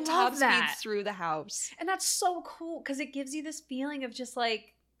it like top speed through the house. And that's so cool because it gives you this feeling of just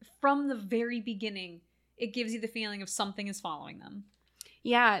like from the very beginning, it gives you the feeling of something is following them.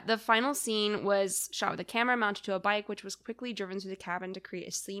 Yeah, the final scene was shot with a camera mounted to a bike, which was quickly driven through the cabin to create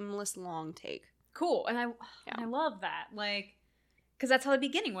a seamless long take. Cool, and I love that, like, because that's how the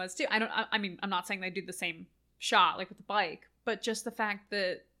beginning was too. I mean, I'm not saying they did the same shot like with the bike, but just the fact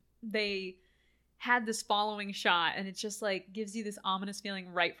that they had this following shot, and it just like gives you this ominous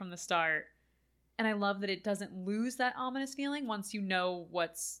feeling right from the start. And I love that it doesn't lose that ominous feeling once you know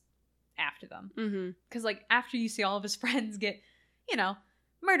what's after them. Because like after you see all of his friends get, you know,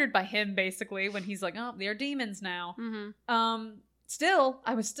 murdered by him basically, when he's like, oh, they're demons now. Still,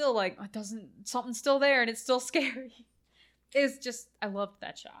 I was still like, something's still there and it's still scary. It's just, I loved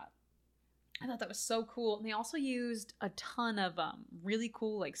that shot. I thought that was so cool. And they also used a ton of really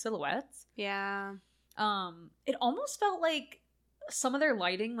cool like silhouettes. Yeah. It almost felt like some of their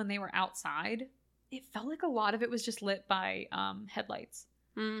lighting when they were outside, it felt like a lot of it was just lit by headlights.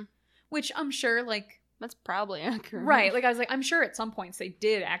 Which I'm sure like, that's probably accurate. Right. Like I was like, I'm sure at some points they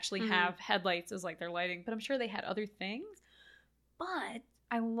did actually have headlights as like their lighting, but I'm sure they had other things. But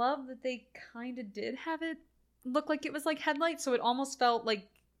I love that they kind of did have it look like it was like headlights. So it almost felt like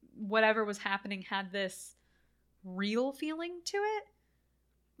whatever was happening had this real feeling to it.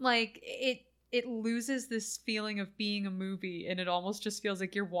 Like it loses this feeling of being a movie, and it almost just feels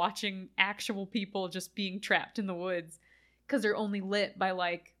like you're watching actual people just being trapped in the woods. Because they're only lit by,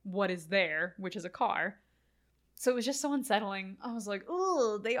 like, what is there, which is a car. So it was just so unsettling. I was like,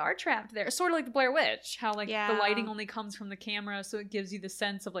 ooh, they are trapped there. Sort of like the Blair Witch. How, like, the lighting only comes from the camera, so it gives you the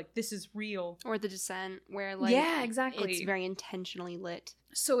sense of, like, this is real. Or The Descent, where, like, yeah, exactly. It's very intentionally lit.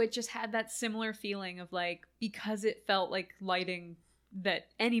 So it just had that similar feeling of, like, because it felt like lighting that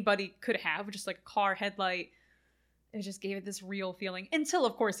anybody could have, just like a car headlight, it just gave it this real feeling. Until,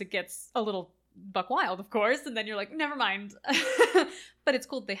 of course, it gets a little buck wild, of course, and then you're like, never mind. But it's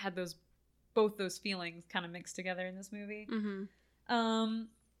cool that they had both those feelings kind of mixed together in this movie. I'm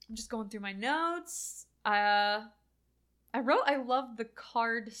just going through my notes. I wrote I love the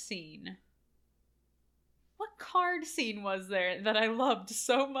card scene. What card scene was there that I loved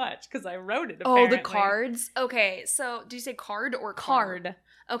so much? Because I wrote it, apparently. Oh, the cards? Okay, so do you say card or card?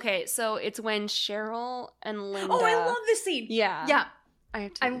 Okay, so it's when Cheryl and Linda... Oh, I love this scene! Yeah.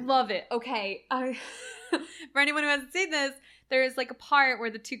 I love it. Okay. For anyone who hasn't seen this, there's like a part where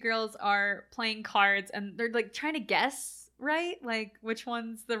the two girls are playing cards and they're like trying to guess, right? Like which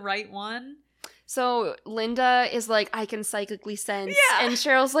one's the right one. So Linda is like, I can psychically sense. Yeah. And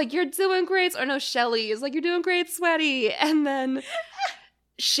Cheryl's like, you're doing great. Or no, Shelly is like, you're doing great, sweaty. And then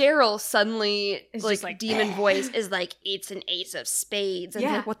Cheryl suddenly, it's like demon voice, is like, it's an ace of spades. And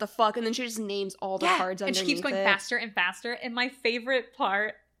like, what the fuck? And then she just names all the cards underneath it. And she keeps going faster and faster. And my favorite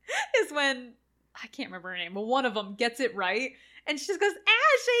part is when, I can't remember her name, but one of them gets it right. And she just goes,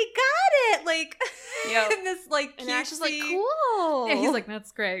 Ash, I got it! Like, in this, like, and Ash is like, cool. Yeah, he's like,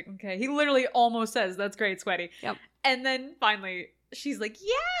 that's great. Okay. He literally almost says, that's great, sweaty. Yep. And then finally, she's like,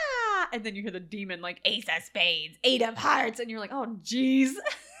 yeah! And then you hear the demon, like, ace of spades, 8 of hearts. And you're like, oh, jeez.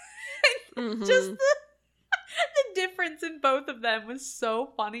 Just the difference in both of them was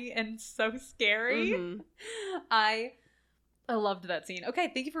so funny and so scary. I loved that scene. Okay,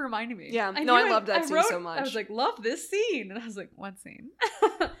 thank you for reminding me. Yeah, I loved that scene so much. I was like, love this scene. And I was like, what scene?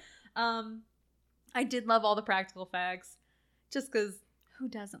 I did love all the practical effects. Just because who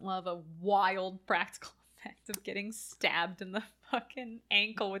doesn't love a wild practical effect of getting stabbed in the fucking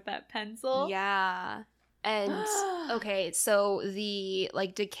ankle with that pencil? Yeah. And, okay, so the,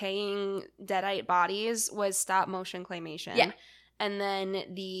 like, decaying deadite bodies was stop motion claymation. Yeah. And then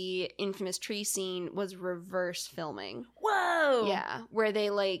the infamous tree scene was reverse filming. Whoa! Yeah, where they,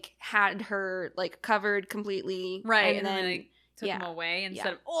 like, had her, like, covered completely. Right, and then they took them away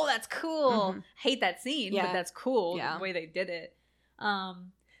instead of, oh, that's cool. Hate that scene, but that's cool, the way they did it.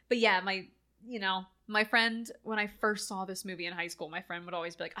 But yeah, my My friend, when I first saw this movie in high school, my friend would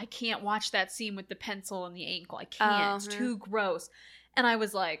always be like, I can't watch that scene with the pencil and the ankle. I can't. It's too gross. And I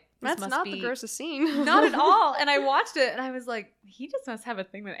was like, this That's must not be the grossest scene. not at all. And I watched it and I was like, he just must have a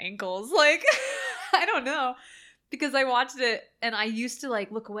thing with ankles. Like, I don't know. Because I watched it and I used to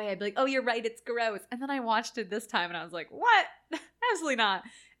like look away. I'd be like, oh, you're right. It's gross. And then I watched it this time and I was like, what? Absolutely not.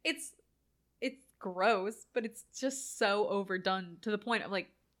 It's gross, but it's just so overdone to the point of like,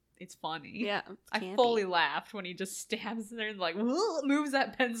 it's funny. Yeah. I fully laughed when he just stabs there and like moves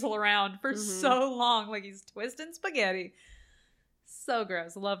that pencil around for so long, like he's twisting spaghetti. So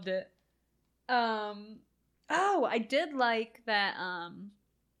gross. Loved it. Oh, I did like that.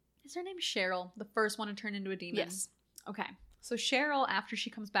 Is her name Cheryl? The first one to turn into a demon. Yes. Okay. So Cheryl, after she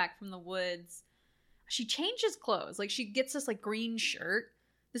comes back from the woods, she changes clothes. Like she gets this like green shirt.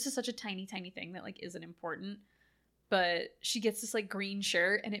 This is such a tiny, tiny thing that like isn't important. But she gets this like green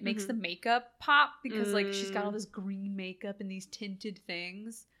shirt and it makes the makeup pop because like she's got all this green makeup and these tinted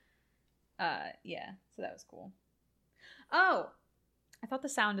things. Yeah, so that was cool. Oh, I thought the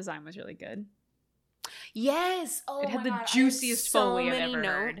sound design was really good. Yes. Oh, it had my the God. juiciest Foley I've many ever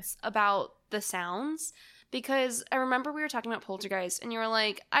heard. notes about the sounds because I remember we were talking about Poltergeist and you were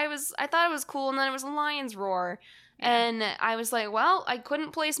like, I thought it was cool and then it was a lion's roar. Yeah. And I was like, well, I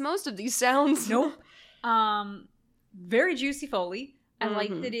couldn't place most of these sounds. Nope. Very juicy Foley. I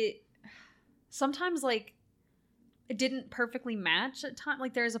liked that it sometimes like it didn't perfectly match at times.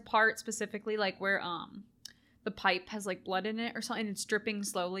 Like there's a part specifically like where the pipe has like blood in it or something and it's dripping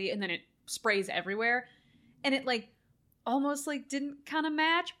slowly and then it sprays everywhere. And it like almost like didn't kind of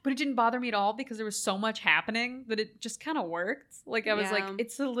match, but it didn't bother me at all because there was so much happening that it just kind of worked. Like I was like,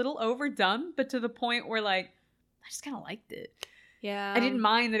 it's a little overdone, but to the point where like I just kind of liked it. Yeah. I didn't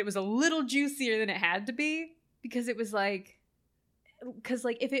mind that it was a little juicier than it had to be because it was like, because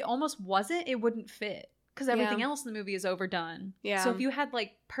like if it almost wasn't, it wouldn't fit because everything else in the movie is overdone. Yeah. So if you had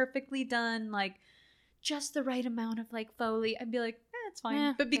like perfectly done like just the right amount of like Foley, I'd be like, it's fine.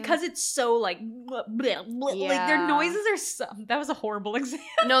 Yeah, but because it's so like, bleh, bleh, bleh, like their noises are so. That was a horrible example.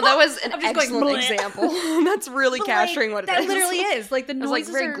 No, that was an I'm just excellent going, example. That's really but, capturing like, what it is. That literally is. Like the noises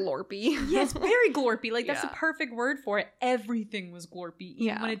it was like very are glorpy. Yeah, it's very glorpy. Like that's the perfect word for it. Everything was glorpy,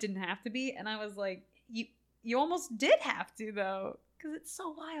 even when it didn't have to be. And I was like, you almost did have to though, because it's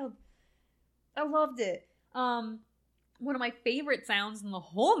so wild. I loved it. One of my favorite sounds in the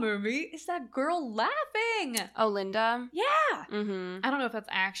whole movie is that girl laughing. Oh, Linda? Yeah. Mm-hmm. I don't know if that's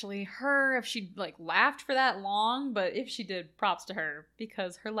actually her, if she like laughed for that long, but if she did, props to her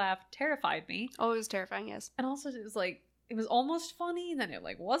because her laugh terrified me. Oh, it was terrifying, yes. And also it was like, it was almost funny, then it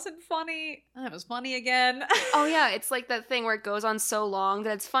like wasn't funny, and it was funny again. Oh yeah, it's like that thing where it goes on so long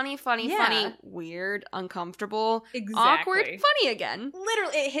that it's funny, funny, weird, uncomfortable, awkward, funny again.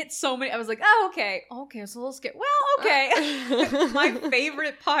 Literally, it hit so many. I was like, oh, okay, it's a little scary. Well, okay. My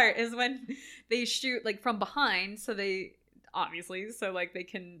favorite part is when they shoot like from behind, so they like they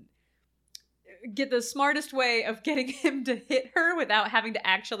can get the smartest way of getting him to hit her without having to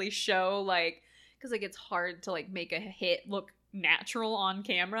actually show like. Because like it's hard to like make a hit look natural on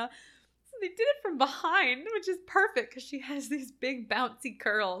camera. So they did it from behind, which is perfect because she has these big bouncy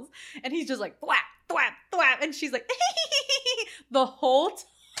curls. And he's just like, thwap, thwap, thwap. And she's like, the whole time.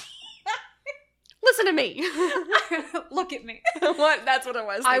 Listen to me. Look at me. What? That's what it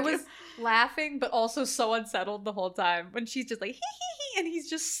was. I was laughing, but also so unsettled the whole time. When she's just like, and he's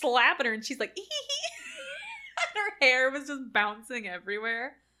just slapping her and she's like, and her hair was just bouncing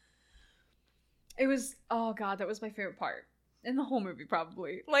everywhere. It was, oh god, that was my favorite part. In the whole movie,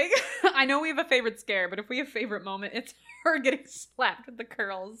 probably. Like, I know we have a favorite scare, but if we have a favorite moment, it's her getting slapped with the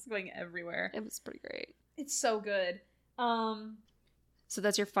curls going everywhere. It was pretty great. It's so good. So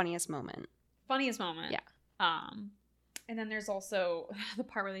that's your funniest moment. Funniest moment. Yeah. And then there's also the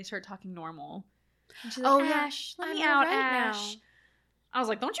part where they start talking normal. And she's like, oh, Ash, yeah. let me out, Ash. Now. I was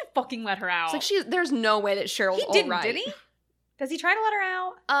like, don't you fucking let her out. It's like there's no way that Cheryl's all right. Did he? Does he try to let her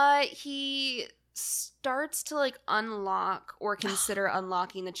out? He starts to like unlock or consider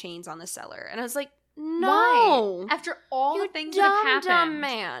unlocking the chains on the cellar, and I was like, no. Why? After all the things that have happened, dumb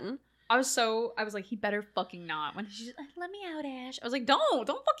man. I was like, he better fucking not. When she's like, let me out, Ash. I was like, don't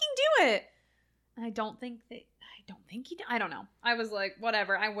fucking do it. And I don't think he did. I don't know. I was like,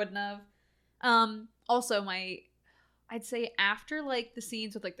 whatever. I wouldn't have. Also, I'd say after like the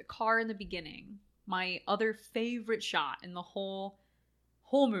scenes with like the car in the beginning, my other favorite shot in the whole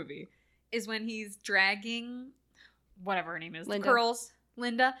movie is when he's dragging whatever her name is, Linda. The curls,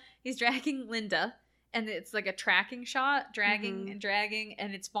 Linda. He's dragging Linda, and it's like a tracking shot, dragging and dragging,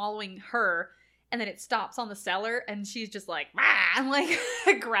 and it's following her, and then it stops on the cellar, and she's just like, ah, and like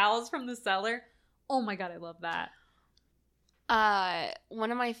growls from the cellar. Oh my god, I love that.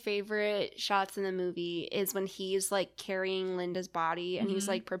 One of my favorite shots in the movie is when he's like carrying Linda's body and he's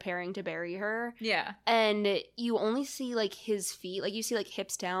like preparing to bury her. Yeah. And you only see like his feet, like you see like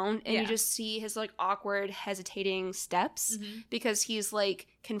hips down, and Yeah. you just see his like awkward, hesitating steps because he's like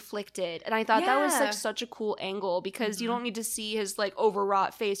conflicted. And I thought that was like such a cool angle because you don't need to see his like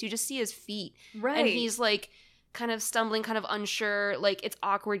overwrought face. You just see his feet. Right. And he's like kind of stumbling, kind of unsure, like it's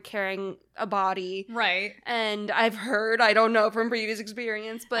awkward carrying a body. Right. And I've heard, I don't know from previous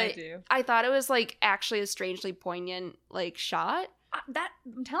experience, but I do. I thought it was like actually a strangely poignant like shot.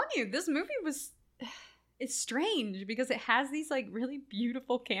 I'm telling you, this movie was, it's strange because it has these like really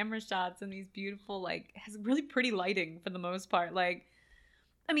beautiful camera shots and these beautiful, like, has really pretty lighting for the most part. Like,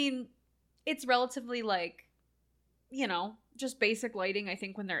 I mean, it's relatively like, you know, just basic lighting, I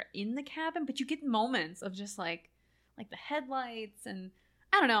think, when they're in the cabin, but you get moments of just like the headlights, and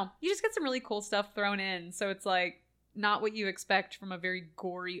I don't know, you just get some really cool stuff thrown in. So it's like not what you expect from a very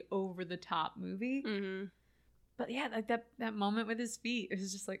gory, over the top movie. Mm-hmm. But yeah, like that moment with his feet, it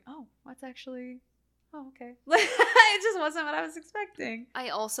was just like, oh, that's actually, oh, okay. It just wasn't what I was expecting. I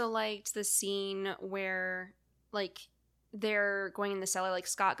also liked the scene where like they're going in the cellar, like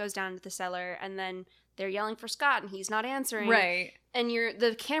Scott goes down into the cellar and then they're yelling for Scott and he's not answering. Right. And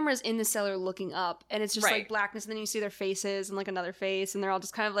the camera's in the cellar looking up and it's just like blackness, and then you see their faces and like another face, and they're all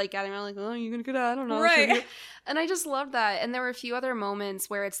just kind of like gathering around like, oh, you gonna get out? I don't know. Right. And I just loved that. And there were a few other moments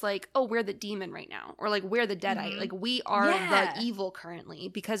where it's like, oh, we're the demon right now, or like we're the Deadite. Like we are the evil currently,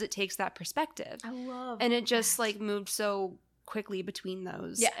 because it takes that perspective. I love And it just like moved so quickly between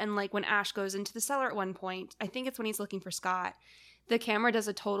those. Yeah. And like when Ash goes into the cellar at one point, I think it's when he's looking for Scott, the camera does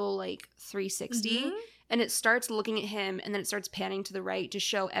a total like 360 and it starts looking at him and then it starts panning to the right to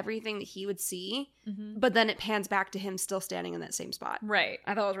show everything that he would see, but then it pans back to him still standing in that same spot. Right.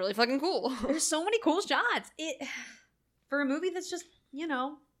 I thought it was really fucking cool. There's so many cool shots. It, for a movie that's just, you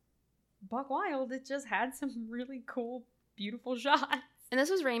know, buck wild, it just had some really cool, beautiful shots. And this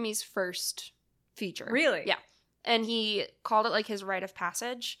was Raimi's first feature. Really? Yeah. And he called it like his rite of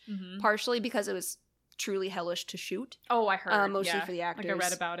passage, partially because it was truly hellish to shoot. Oh, I heard. Mostly for the actors. Like I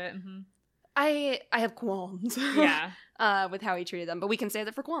read about it. I have qualms. Yeah. With how he treated them, but we can say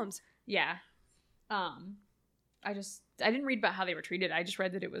that for qualms. Yeah. I didn't read about how they were treated. I just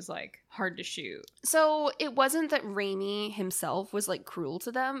read that it was like hard to shoot. So it wasn't that Raimi himself was like cruel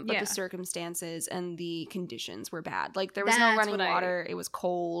to them, but Yeah. the circumstances and the conditions were bad. Like there was no running water. It was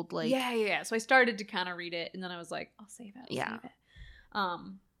cold. Like yeah. So I started to kind of read it, and then I was like, I'll save it. Yeah.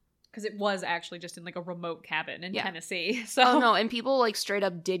 Because it was actually just in like a remote cabin in Tennessee. So oh no, and people like straight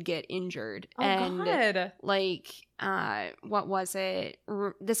up did get injured. Oh, and God. like what was it?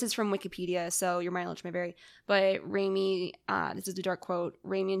 This is from Wikipedia, so your mileage may vary. But Raimi, this is a direct quote,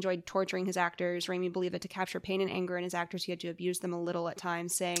 Raimi enjoyed torturing his actors. Raimi believed that to capture pain and anger in his actors, he had to abuse them a little at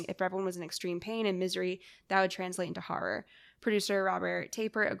times, saying if everyone was in extreme pain and misery, that would translate into horror. Producer Robert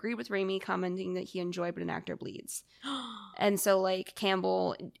Taper agreed with Raimi, commenting that he enjoyed when an actor bleeds. And so, like,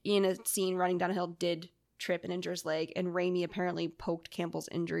 Campbell, in a scene running down a hill, did trip and injure his leg, and Raimi apparently poked Campbell's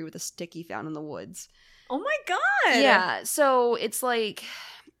injury with a stick he found in the woods. Oh my God. Yeah, so it's like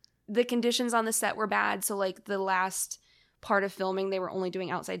the conditions on the set were bad, so, like, the last part of filming, they were only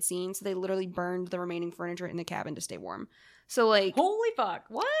doing outside scenes, so they literally burned the remaining furniture in the cabin to stay warm. So, like... Holy fuck,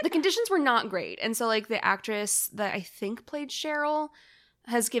 what? The conditions were not great. And so, like, the actress that I think played Cheryl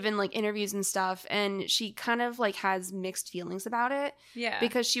has given, like, interviews and stuff, and she kind of, like, has mixed feelings about it. Yeah.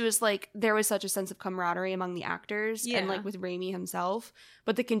 Because she was, like, there was such a sense of camaraderie among the actors and, like, with Raimi himself.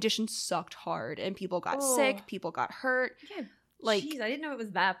 But the conditions sucked hard, and people got sick, people got hurt. Yeah. Like, jeez, I didn't know it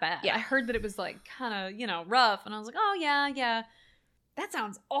was that bad. Yeah. I heard that it was, like, kind of, you know, rough, and I was like, oh, yeah. That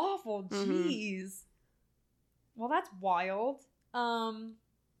sounds awful. Jeez. Well, that's wild. What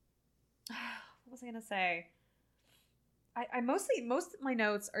was I gonna say? I most of my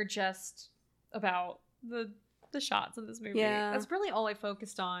notes are just about the shots of this movie. Yeah. That's really all I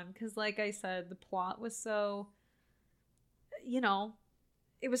focused on, because like I said, the plot was so, you know,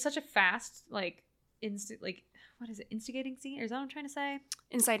 it was such a fast, like, what is it, instigating scene? Or is that what I'm trying to say?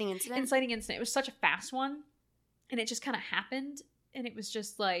 inciting incident. Inciting incident. It was such a fast one, and it just kind of happened, and it was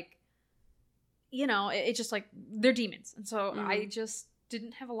just like, you know, it just like, they're demons. And so I just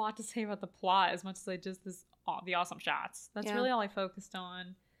didn't have a lot to say about the plot as much as I just the awesome shots. That's really all I focused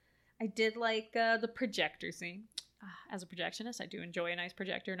on. I did like the projector scene. As a projectionist, I do enjoy a nice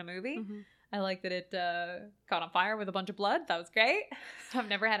projector in a movie. I like that it caught on fire with a bunch of blood. That was great. I've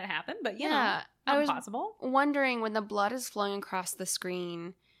never had it happen, but you know, not impossible. Wondering, when the blood is flowing across the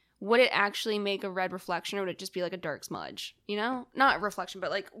screen, would it actually make a red reflection, or would it just be like a dark smudge? You know? Not a reflection,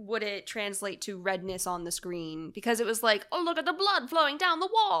 but like, would it translate to redness on the screen? Because it was like, oh, look at the blood flowing down the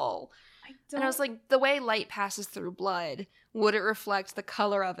wall. And I was like, the way light passes through blood, would it reflect the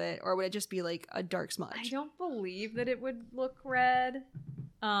color of it, or would it just be like a dark smudge? I don't believe that it would look red.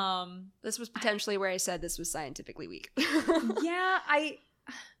 This was potentially where I said this was scientifically weak. Yeah,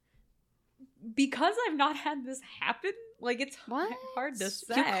 because I've not had this happen, like, it's hard to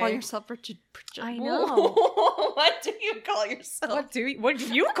say. You call yourself I know. What do you call yourself? What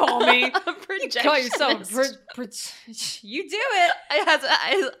do you call me? A projectionist. You call yourself you do it. I had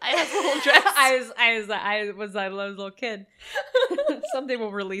a little dress. I was a little kid. Someday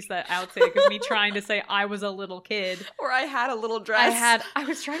we'll release that outtake of me trying to say I was a little kid. Or I had a little dress. I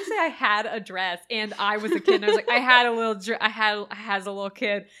was trying to say I had a dress and I was a kid. And I was like, I had a little dress. I had a little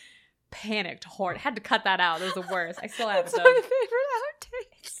kid. Panicked hard. Had to cut that out. It was the worst. I still have it. It's my favorite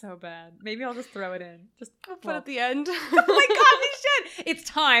outtake. It's so bad. Maybe I'll just throw it in. I'll put it at the end. Oh my god, we should. It's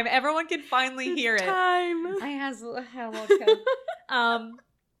time. Everyone can finally hear it. Time. I had a little kid.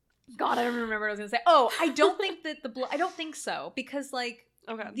 God, I don't remember what I was gonna say. Oh, I don't think that I don't think so, because like,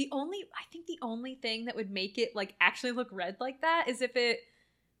 okay, I think the only thing that would make it like actually look red like that is if it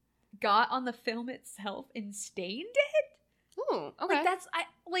got on the film itself and stained it. Ooh, okay.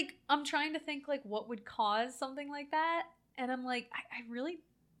 Like I'm trying to think like what would cause something like that, and I'm like, I really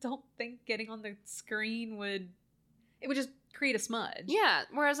don't think getting on the screen would just create a smudge. Yeah,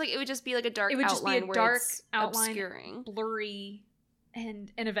 whereas like it would just be like a dark outline. It would just be a dark outline, obscuring, blurry,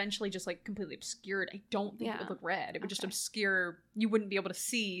 and eventually just like completely obscured. I don't think it would look red. It would just obscure. You wouldn't be able to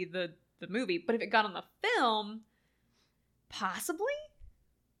see the movie. But if it got on the film, possibly.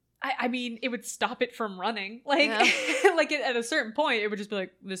 I mean, it would stop it from running. Like, like at a certain point, it would just be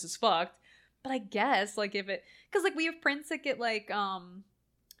like, this is fucked. But I guess, like, if it... Because, like, we have prints that get, like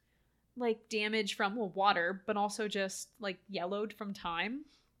damage from, water, but also just, like, yellowed from time.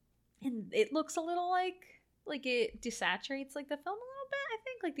 And it looks a little like it desaturates, like, the film a little bit, I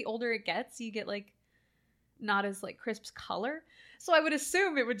think. Like, the older it gets, you get, like, not as, like, crisp color. So I would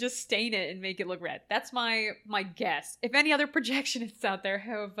assume it would just stain it and make it look red. That's my guess. If any other projectionists out there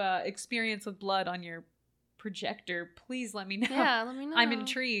have experience with blood on your projector, please let me know. Yeah, let me know. I'm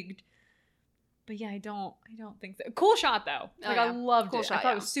intrigued. But yeah, I don't think so. Cool shot though. Like, I loved it. Shot, I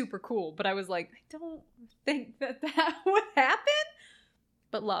thought it was super cool, but I was like, I don't think that would happen.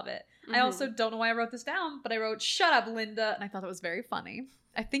 But love it. Mm-hmm. I also don't know why I wrote this down, but I wrote, "Shut up, Linda," and I thought that was very funny.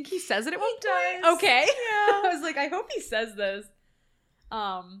 I think he says it at one point. Okay. Yeah. I was like, I hope he says this.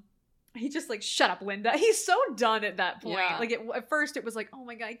 He just like, "Shut up, Linda." He's so done at that point. Yeah. Like at first it was like, oh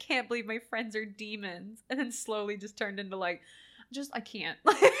my god, I can't believe my friends are demons. And then slowly just turned into like, I can't.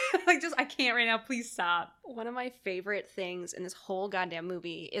 I can't right now. Please stop. One of my favorite things in this whole goddamn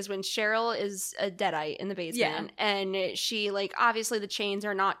movie is when Cheryl is a deadite in the basement. Yeah. And she, like, obviously the chains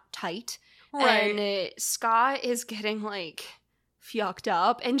are not tight. Right. And Scott is getting, like, fucked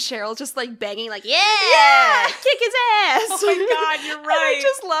up. And Cheryl's just, like, begging, like, yeah! Kick his ass! Oh my god, you're right. And I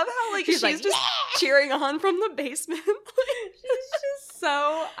just love how, like, she's like, just cheering on from the basement. She's just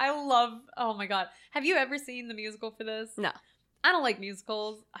so... Oh my god. Have you ever seen the musical for this? No. I don't like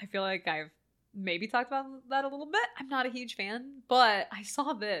musicals. I feel like I've maybe talked about that a little bit. I'm not a huge fan, but I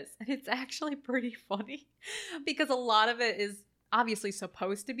saw this and it's actually pretty funny because a lot of it is obviously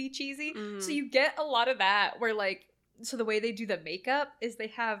supposed to be cheesy. Mm. So you get a lot of that where like, so the way they do the makeup is they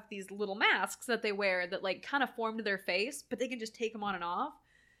have these little masks that they wear that like kind of form to their face, but they can just take them on and off.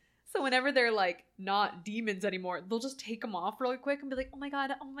 So whenever they're like not demons anymore, they'll just take them off really quick and be like, oh my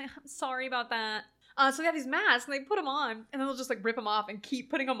god, I'm sorry about that. So they have these masks and they put them on and then they'll just like rip them off and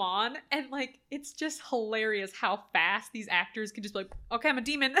keep putting them on. And like, it's just hilarious how fast these actors can just be like, okay, I'm a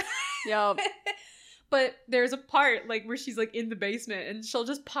demon. Yep. But there's a part like where she's like in the basement and she'll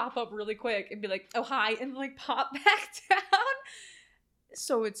just pop up really quick and be like, oh, hi. And like pop back down.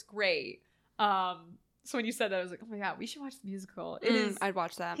 So it's great. So when you said that, I was like, oh my god, we should watch the musical. It is. I'd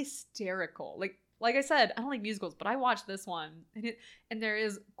watch that. Hysterical. Like I said, I don't like musicals, but I watched this one, and there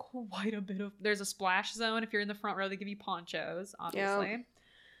is quite a bit of... There's a splash zone. If you're in the front row, they give you ponchos, obviously. Yep.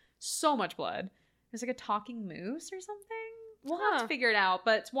 So much blood. There's like a talking moose or something. We'll have to figure it out,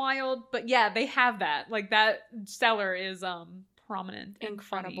 but it's wild. But yeah, they have that. Like, that cellar is prominent.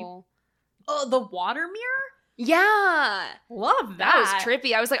 Incredible. Oh, the water mirror? Yeah. Love that. That was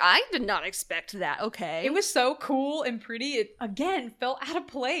trippy. I was like, I did not expect that. Okay. It was so cool and pretty. It, again, felt out of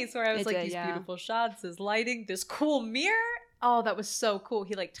place where I was these beautiful shots, this lighting, this cool mirror. Oh, that was so cool.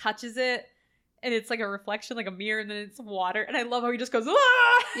 He, like, touches it and it's like a reflection, like a mirror, and then it's water. And I love how he just goes,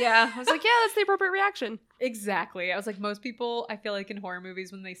 ah! Yeah. I was like, yeah, that's the appropriate reaction. Exactly. I was like, most people, I feel like in horror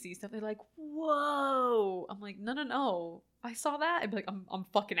movies, when they see stuff, they're like, whoa. I'm like, no. I saw that. I'd be like, I'm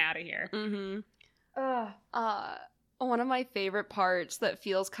fucking out of here. One of my favorite parts that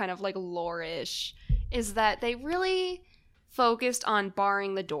feels kind of like lore-ish is that they really focused on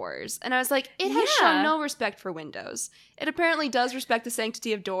barring the doors. And I was like, it has shown no respect for windows. It apparently does respect the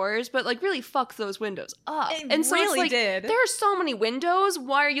sanctity of doors, but like really fuck those windows up. It so really it's like, did. there are so many windows.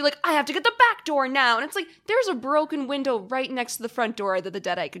 Why are you like, I have to get the back door now? And it's like, there's a broken window right next to the front door that the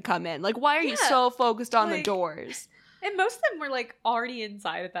Deadite could come in. Like, why are you so focused on the doors? And most of them were like already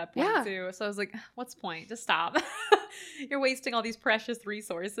inside at that point too. So I was like, what's the point? Just stop. You're wasting all these precious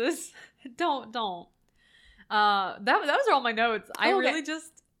resources. Don't. Those are all my notes. I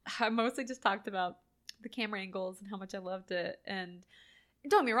mostly just talked about the camera angles and how much I loved it. And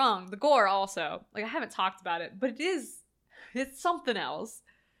don't get me wrong, the gore also. Like, I haven't talked about it, but it's something else.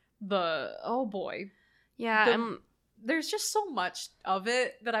 Oh boy. Yeah. There's just so much of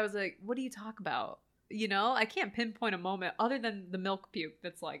it that I was like, what do you talk about? You know, I can't pinpoint a moment other than the milk puke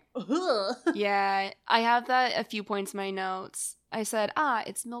that's like, ugh. Yeah, I have that a few points in my notes. I said,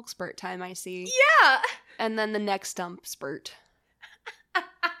 it's milk spurt time, I see. Yeah. And then the next dump spurt.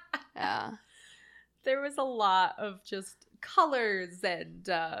 Yeah. There was a lot of just colors and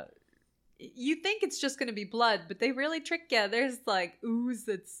you think it's just going to be blood, but they really trick you. There's like ooze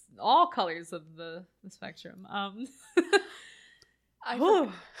that's all colors of the spectrum. I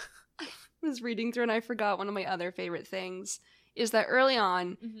was reading through and I forgot one of my other favorite things is that early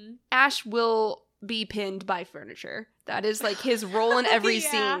on, Ash will be pinned by furniture. That is like his role in every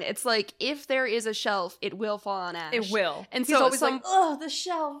scene. It's like, if there is a shelf, it will fall on Ash. It will. And he's so always like, oh, the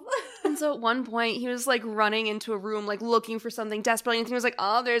shelf. And so at one point, he was like running into a room, like looking for something desperately. And he was like,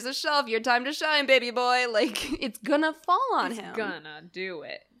 oh, there's a shelf. Your time to shine, baby boy. Like, it's gonna fall on him. He's gonna do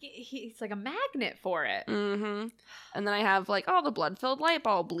it. He's like a magnet for it. Mm-hmm. And then I have like, the blood-filled light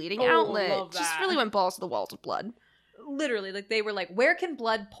bulb, bleeding outlet. Love that. Just really went balls to the walls of blood. Literally, like they were like, where can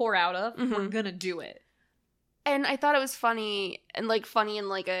blood pour out of? We're gonna do it. And I thought it was funny in like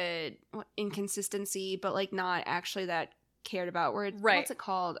a inconsistency, but like not actually that cared about. Where what's it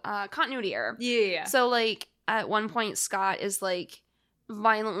called? Continuity error. Yeah. So like at one point, Scott is like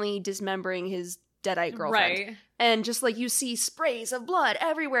violently dismembering his Deadite girlfriend, right? And just like you see sprays of blood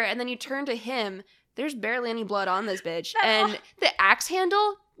everywhere, and then you turn to him. There's barely any blood on this bitch, and the axe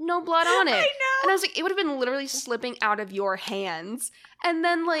handle, no blood on it. I know. And I was like, it would have been literally slipping out of your hands. And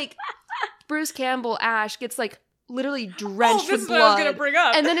then like Bruce Campbell, Ash, gets like literally drenched with blood. What I was gonna bring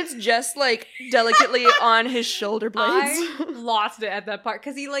up. And then it's just like delicately on his shoulder blades. I lost it at that part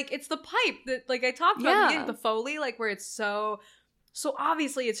because he like it's the pipe that like I talked about at the beginning, the Foley, like where it's so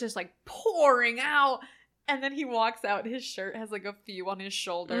obviously it's just like pouring out. And then he walks out, his shirt has like a few on his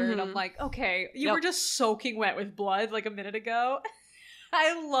shoulder, and I'm like, okay, you were just soaking wet with blood like a minute ago.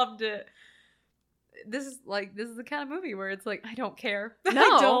 I loved it. This is the kind of movie where it's like, I don't care.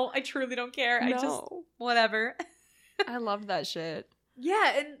 No. I truly don't care. No. I just, whatever. I love that shit.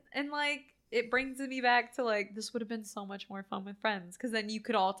 Yeah, and like, it brings me back to like, this would have been so much more fun with friends, because then you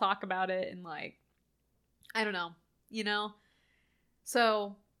could all talk about it and like, I don't know, you know?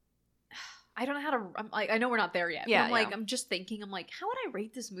 So I don't know how to, I'm like, I know we're not there yet. Yeah, but I'm like, I'm just thinking, I'm like, how would I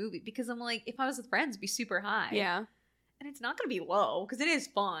rate this movie? Because I'm like, if I was with friends, it'd be super high. Yeah. And it's not going to be low, because it is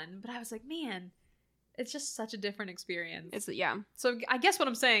fun. But I was like, man, it's just such a different experience. So I guess what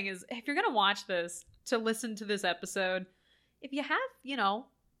I'm saying is, if you're going to watch this, to listen to this episode, if you have, you know,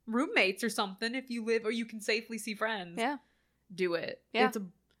 roommates or something, if you live, or you can safely see friends, do it. Yeah. It's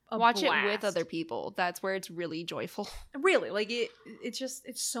a watch blast. it with other people. That's where it's really joyful. Really, like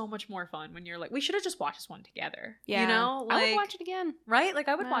it's so much more fun when you're like, we should have just watched this one together. Yeah, you know, like, I would watch it again. Right? Like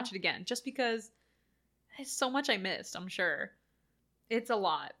I would watch it again, just because there's so much I missed. I'm sure it's a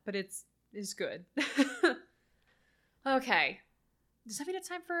lot, but it's good. Okay, does that mean it's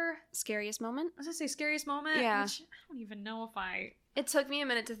time for scariest moment? I was gonna say scariest moment. Yeah, which I don't even know if I. It took me a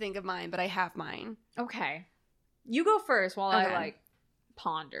minute to think of mine, but I have mine. Okay, you go first while I like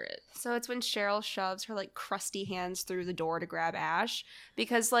ponder it. So it's when Cheryl shoves her like crusty hands through the door to grab Ash,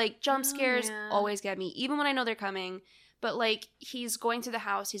 because like jump scares always get me, even when I know they're coming. But like he's going to the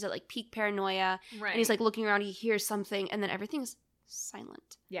house, he's at like peak paranoia, and he's like looking around, he hears something, and then everything's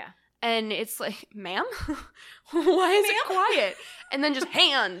silent. Yeah. And it's like, ma'am? Why is it quiet? And then just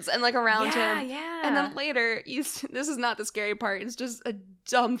hands and like around him. Yeah. And then later, this is not the scary part, it's just a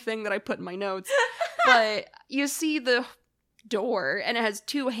dumb thing that I put in my notes. But you see the door and it has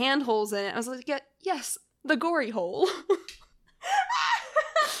 2 hand holes in it. I was like, yes, the gory hole.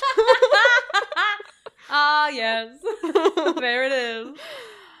 yes. There it is.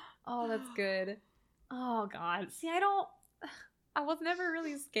 Oh, that's good. Oh, God. See, I was never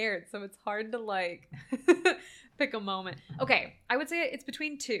really scared, so it's hard to, like, pick a moment. Okay, I would say it's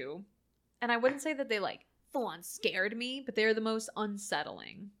between two. And I wouldn't say that they, like, full-on scared me, but they're the most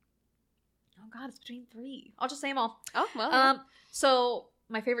unsettling. Oh, God, it's between three. I'll just say them all. Oh, well. So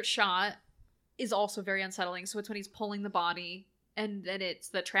my favorite shot is also very unsettling. So it's when he's pulling the body, and then it's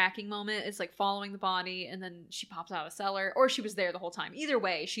the tracking moment. It's like following the body, and then she pops out of a cellar, or she was there the whole time. Either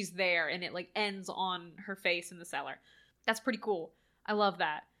way, she's there, and it like ends on her face in the cellar. That's pretty cool. I love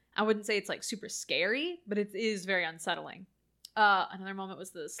that. I wouldn't say it's like super scary, but it is very unsettling. Another moment was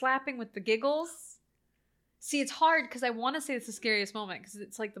the slapping with the giggles. See, it's hard because I want to say it's the scariest moment because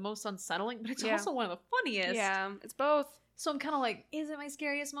it's like the most unsettling, but it's also one of the funniest. Yeah, it's both. So I'm kind of like, is it my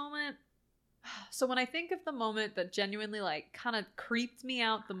scariest moment? So when I think of the moment that genuinely like kind of creeped me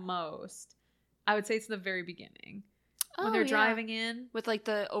out the most, I would say it's the very beginning. When they're driving in. With like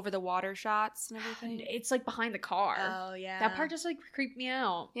the over the water shots and everything. It's like behind the car. Oh, yeah. That part just like creeped me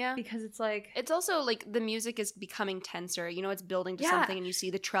out. Yeah. Because it's like. It's also like the music is becoming tenser. You know, it's building to Yeah. something and you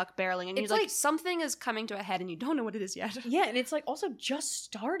see the truck barreling and It's you're like, like- something is coming to a head and you don't know what it is yet. Yeah, and it's like also just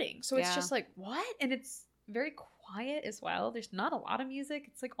starting. So it's Yeah. just like, what? And it's very quiet as well. There's not a lot of music.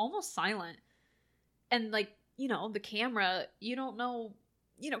 It's like almost silent. And like, you know, the camera, you don't know,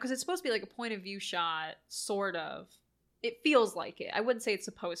 you know, because it's supposed to be like a point of view shot, sort of. It feels like it. I wouldn't say it's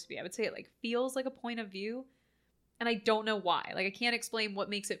supposed to be. I would say it like feels like a point of view. And I don't know why. Like I can't explain what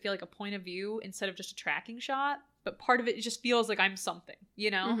makes it feel like a point of view instead of just a tracking shot. But part of it just feels like I'm something,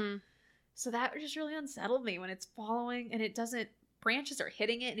 you know? Mm-hmm. So that just really unsettled me when it's following and it doesn't, branches are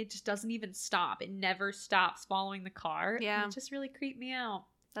hitting it and it just doesn't even stop. It never stops following the car. Yeah. And it just really creeped me out.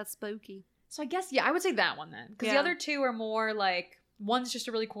 That's spooky. So I guess, yeah, I would say that one then. Because the Yeah. other two are more like, one's just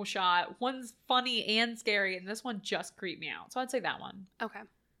a really cool shot, one's funny and scary, and this one just creeped me out. So I'd say that one. Okay.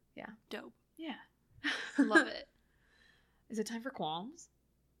 Yeah. Dope. Yeah. Love it. Is it time for qualms?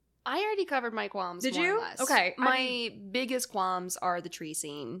 I already covered my qualms. Did more you? Or less. Okay, I My biggest qualms are the tree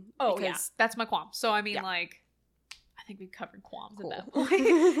scene. Oh, because yeah. That's my qualm. So, I mean, Yeah. like, I think we've covered qualms Cool. at that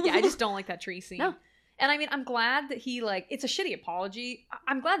point. Yeah, I just don't like that tree scene. No. And I mean, I'm glad that he, like, it's a shitty apology.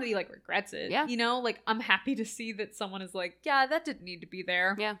 I'm glad that he, like, regrets it. Yeah. You know, like, I'm happy to see that someone is like, yeah, that didn't need to be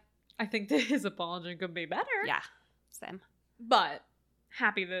there. Yeah. I think that his apology could be better. Yeah. Same. But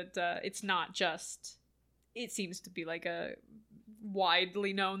happy that it's not just, it seems to be, like, a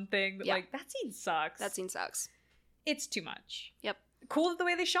widely known thing that, Yeah. like, that scene sucks. That scene sucks. It's too much. Yep. Cool the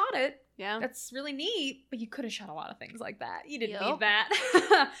way they shot it. Yeah. That's really neat, but you could have shot a lot of things like that. You didn't Yep. need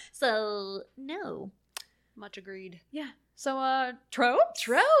that. So, no. Much agreed. Yeah. So, tropes?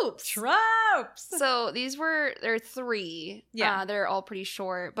 Tropes. Tropes! So there are three. Yeah. They're all pretty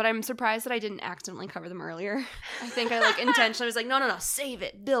short, but I'm surprised that I didn't accidentally cover them earlier. I think I like intentionally was like, no, save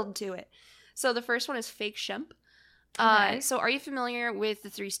it, build to it. So the first one is Fake Shemp. Okay. So are you familiar with the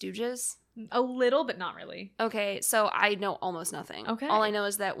Three Stooges? A little, but not really. Okay, so I know almost nothing. Okay. All I know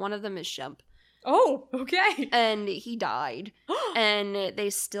is that one of them is Shemp, Oh, okay. and he died. And they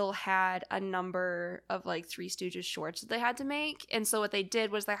still had a number of like Three Stooges shorts that they had to make. And so what they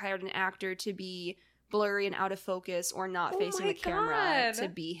did was they hired an actor to be blurry and out of focus or not Oh facing my the camera God. to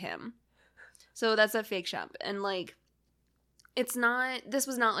be him. So that's a Fake Shemp. And like, this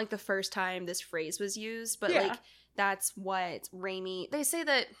was not like the first time this phrase was used, but Yeah. like that's what they say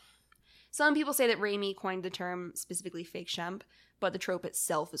that some people say that Raimi coined the term specifically Fake Shemp, but the trope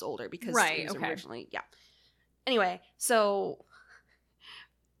itself is older because Right, it was okay. originally, yeah. Anyway, so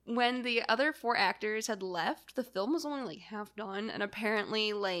when the other four actors had left, the film was only like half done, and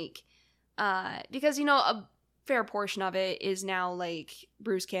apparently like because you know a fair portion of it is now like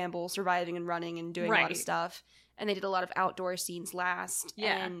Bruce Campbell surviving and running and doing a lot of Right. stuff, and they did a lot of outdoor scenes last.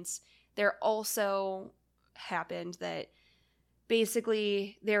 Yeah. And there also happened that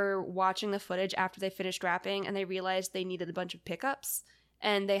basically they were watching the footage after they finished wrapping and they realized they needed a bunch of pickups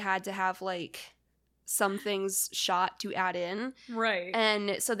and they had to have like some things shot to add in, Right.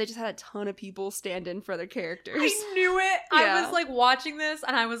 and so they just had a ton of people stand in for their characters. I knew it. I Yeah. was like watching this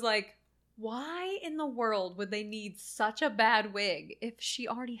and I was like, why in the world would they need such a bad wig if she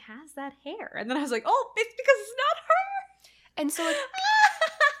already has that hair? And then I was like, oh, it's because it's not her. And so like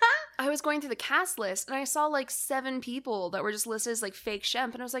I was going through the cast list and I saw like 7 people that were just listed as like Fake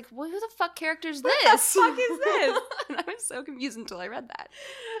Shemp, and I was like, well, who the fuck character is What this? the fuck is this? And I was so confused until I read that.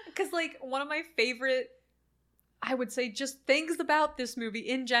 Because, like, one of my favorite, I would say, just things about this movie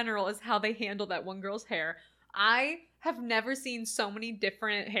in general is how they handle that one girl's hair. I have never seen so many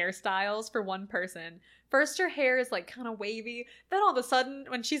different hairstyles for one person. First, her hair is like kind of wavy. Then all of a sudden,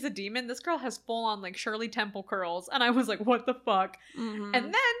 when she's a demon, this girl has full on like Shirley Temple curls. And I was like, what the fuck? Mhm. And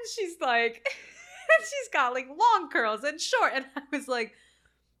then she's like, she's got like long curls and short. And I was like,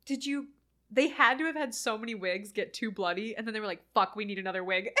 they had to have had so many wigs get too bloody. And then they were like, fuck, we need another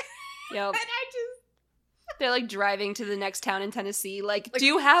wig. Yep. And I just, They're like driving to the next town in Tennessee. Like, do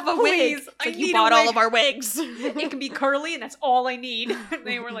you have a please, wig? It's I like, you need a bought all wig. of our wigs. it can be curly and that's all I need. And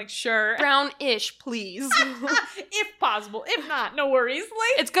they were like, sure. Brownish, please. If possible. If not, no worries.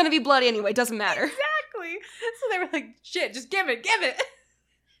 Like, It's gonna be bloody anyway. Doesn't matter. exactly. So they were like, shit, just give it. Just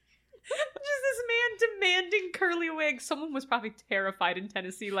this man demanding curly wigs. Someone was probably terrified in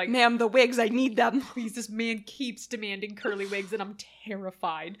Tennessee. Like, Ma'am, the wigs, I need them. please, this man keeps demanding curly wigs and I'm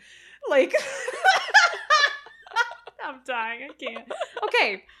terrified. Like, I'm dying. I can't.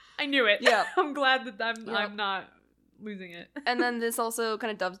 Okay, I knew it. Yeah. I'm glad that Yep. I'm not losing it. And then this also kind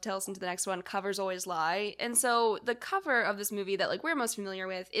of dovetails into the next one. Covers always lie. And so the cover of this movie that like we're most familiar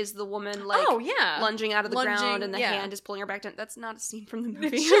with is the woman like oh yeah, lunging out of the Lunging, ground and the yeah. hand is pulling her back down. That's not a scene from the it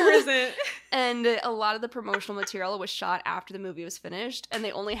movie. sure isn't. And a lot of the promotional material was shot after the movie was finished, and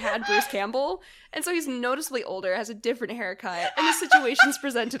they only had Bruce Campbell. And so he's noticeably older, has a different haircut, and the situations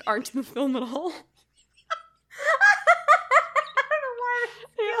presented aren't in the film at all. I don't know why it's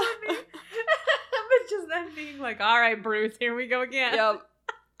killing me. But just them being like, all right, Bruce, here we go again.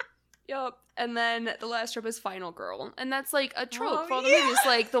 Yep. And then the last trope is Final Girl. And that's like a trope Oh, for all the yeah. movies,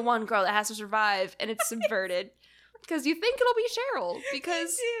 like the one girl that has to survive, and it's subverted. Because you think it'll be Cheryl,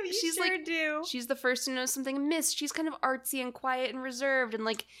 because you she's sure like do. she's the first to know something amiss. She's kind of artsy and quiet and reserved, and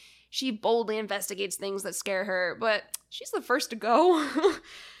like she boldly investigates things that scare her, but she's the first to go.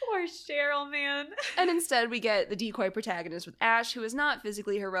 Poor Cheryl, man. And instead we get the decoy protagonist with Ash, who is not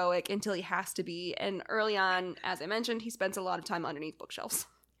physically heroic until he has to be, and early on, as I mentioned, he spends a lot of time underneath bookshelves.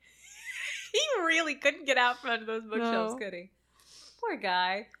 He really couldn't get out from under those bookshelves, No. could he? Poor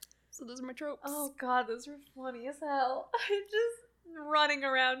guy. So those are my tropes. Oh god, those were funny as hell. I'm just running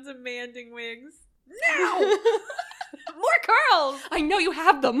around demanding wigs. No! More curls! I know you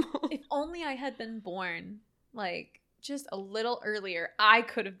have them. If only I had been born, like, just a little earlier, I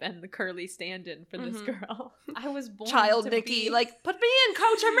could have been the curly stand-in for this Mhm. girl. I was born Child to Nikki, be- like, put me in,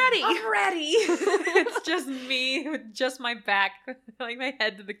 coach, I'm ready. I'm ready. It's just me with just my back, like my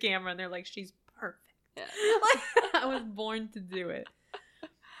head to the camera, and they're like, she's perfect. Yeah. Like, I was born to do it.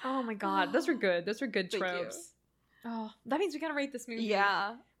 Oh my god, those were good. Those were good Thank you. tropes. Oh, that means we gotta rate this movie.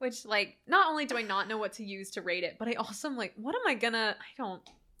 Yeah. Which, like, not only do I not know what to use to rate it, but I also am like, what am I gonna? I don't.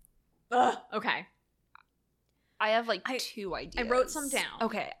 Ugh. Okay. I have like I- 2 ideas. I wrote some down.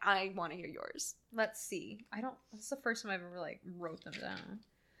 Okay, I want to hear yours. Let's see. This is the first time I've ever, like, wrote them down.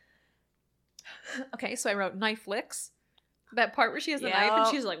 Okay, so I wrote knife licks. That part where she has the knife and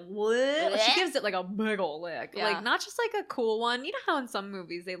Yep. she's like, what? She gives it like a big ol' lick. Yeah. Like, not just like a cool one. You know how in some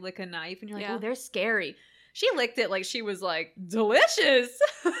movies they lick a knife and you're like, Yeah. oh, they're scary. She licked it like she was like, delicious.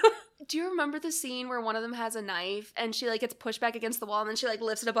 Do you remember the scene where one of them has a knife and she like gets pushed back against the wall and then she like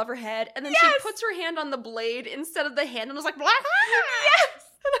lifts it above her head and then Yes! she puts her hand on the blade instead of the hand and was like, black. Yes.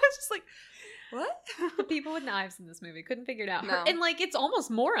 And I was just like, what? The people with knives in this movie couldn't figure it out. No. And like, it's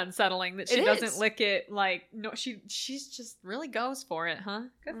almost more unsettling that she It doesn't is. lick it. Like, no, she's just really goes for it, huh?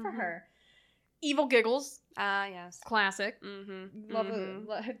 Good for Mhm. her. Evil giggles, Ah, yes. classic. Mm-hmm. Love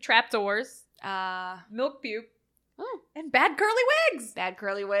it. Trapdoors, milk puke, Oh, and bad curly wigs. bad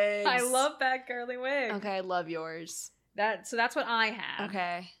curly wigs. I love bad curly wigs. Okay, I love yours. So that's what I had.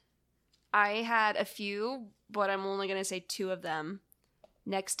 Okay. I had a few, but I'm only going to say 2 of them.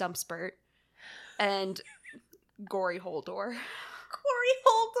 Next dump spurt and gory hole door. Corey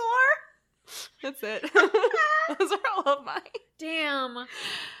Holdor. That's it. Those are all of mine. Damn.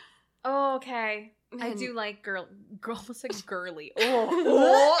 Oh, okay. I And- do like almost like girly.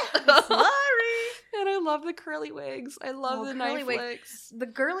 Oh. Sorry. And I love the curly wigs. I love Oh, the curly knife wigs. licks. The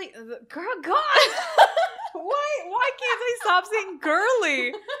girly, girl, God. Why can't I stop saying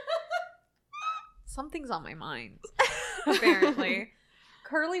girly? Something's on my mind. Apparently,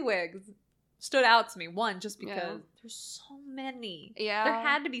 curly wigs stood out to me. One, just because Yeah. there's so many. Yeah. There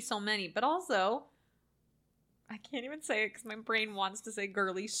had to be so many, but also, I can't even say it because my brain wants to say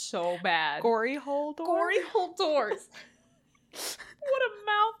girly so bad. Gory hole door. Gory hole doors. What a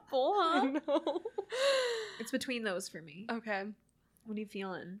mouthful, huh? I know. It's between those for me. Okay. What are you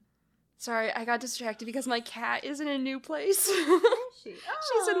feeling? Sorry, I got distracted because my cat is in a new place. She's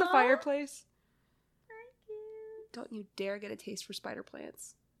She's in the fireplace. Don't you dare get a taste for spider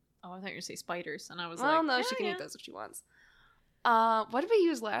plants. Oh, I thought you were going to say spiders, and I was Well, like, no, yeah, she can yeah. eat those if she wants. What did we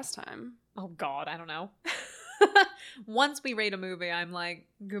use last time? Oh God, I don't know. Once we rate a movie, I'm like,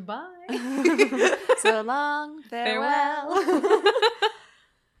 goodbye. So long, farewell.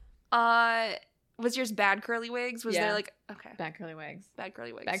 Was yours bad curly wigs? Was there like okay. Bad curly wigs. Bad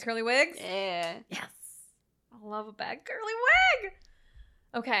curly wigs. Bad curly wigs? Yeah. Yes. I love a bad curly wig.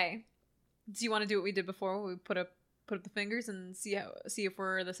 Okay. Do you want to do what we did before? We put up the fingers and see if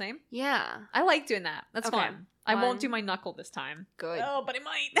we're the same? Yeah. I like doing that. That's Okay. fun. I won't do my knuckle this time. Good. Oh, but I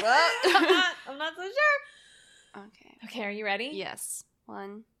might. What? I'm not so sure. Okay. Okay, are you ready? Yes.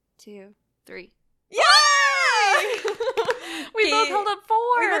 1, 2, 3. Yay! We both held up 4.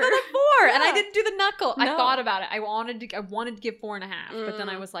 We both held up 4, and I Yeah. didn't do the knuckle. I No. thought about it. I wanted to give 4.5, but then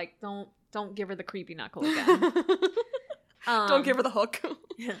I was like, don't give her the creepy knuckle again. Don't give her the hook.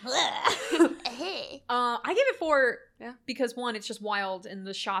 I gave it 4 Yeah. because 1, it's just wild, and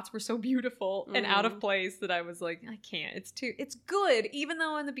the shots were so beautiful and out of place that I was like, I can't. It's good, even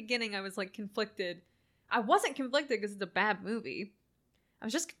though in the beginning I was like conflicted. I wasn't conflicted because it's a bad movie. I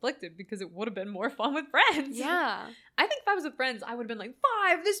was just conflicted because it would have been more fun with friends. Yeah. I think if I was with friends, I would have been like,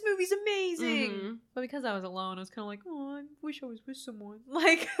 5, this movie's amazing. Mhm. But because I was alone, I was kind of like, oh, I wish I was with someone.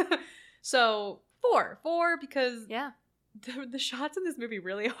 Like, so 4 because Yeah. the shots in this movie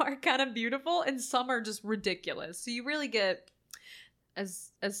really are kind of beautiful, and some are just ridiculous. So you really get,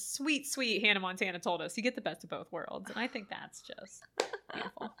 as sweet Hannah Montana told us, you get the best of both worlds, and I think that's just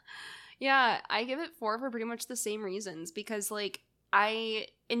beautiful. Yeah, I give it 4 for pretty much the same reasons because, like, I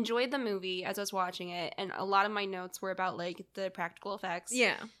enjoyed the movie as I was watching it, and a lot of my notes were about, like, the practical effects.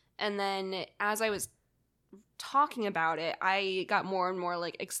 Yeah. And then as I was talking about it, I got more and more,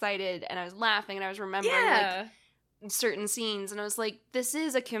 like, excited, and I was laughing, and I was remembering, like, certain scenes, and I was like, this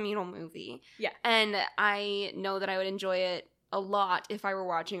is a communal movie. Yeah. And I know that I would enjoy it a lot if I were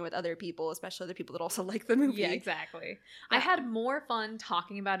watching it with other people, especially other people that also like the movie. Yeah, exactly. Yeah. I had more fun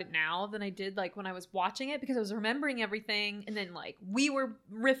talking about it now than I did like when I was watching it, because I was remembering everything, and then like we were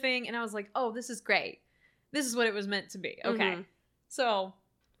riffing, and I was like, oh, this is great. This is what it was meant to be. Okay. Mhm. So,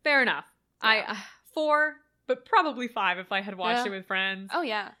 fair enough. Yeah. I 4, but probably 5 if I had watched Yeah. it with friends. Oh,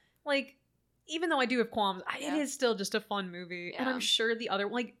 yeah. Like, even though I do have qualms, Yeah. it is still just a fun movie. And Yeah. I'm sure the other,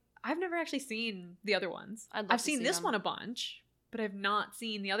 like, I've never actually seen the other ones. I'd love I've to seen see this them. one a bunch, but I've not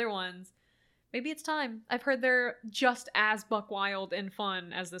seen the other ones. Maybe it's time. I've heard they're just as buck wild and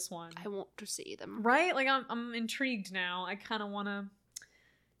fun as this one. I want to see them. Right? Like, I'm intrigued now. I kind of want to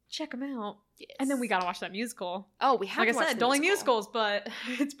check them out. Yes. And then we gotta watch that musical. Oh, we have Like to I watch said, the don't like musical. musicals, but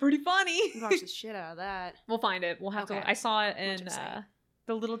it's pretty funny. We watch the shit out of that. We'll find it. We'll have Okay. to. I saw it Much in excited.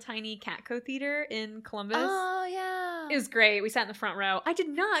 the little tiny Catco Theater in Columbus. Oh, yeah. It was great. We sat in the front row. I did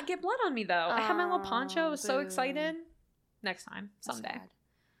not get blood on me though. I had my little poncho. I was so boo. excited. Next time, That's someday. sad.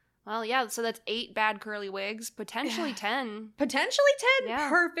 Well, yeah, so that's 8 bad curly wigs, potentially Yeah. 10. Potentially 10 Yeah.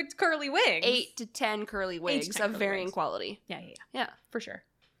 perfect curly wigs. 8 to 10 curly wigs 10 of curly varying wigs. quality. Yeah, Yeah. for sure.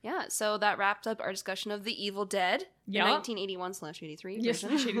 Yeah, so that wrapped up our discussion of The Evil Dead, the Yeah. 1981/83 Yes,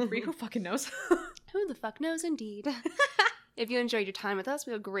 version. Shady 3. Who fucking knows? Who the fuck knows, indeed. If you enjoyed your time with us,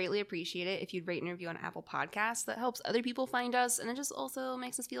 we would greatly appreciate it if you'd rate and review on Apple Podcasts. That helps other people find us, and it just also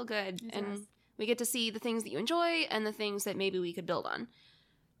makes us feel good. It and does. we get to see the things that you enjoy and the things that maybe we could build on.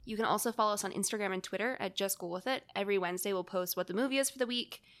 You can also follow us on Instagram and Twitter at Just Cool With It. Every Wednesday we'll post what the movie is for the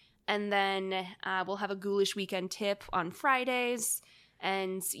week, and then we'll have a Ghoulish Weekend tip on Fridays.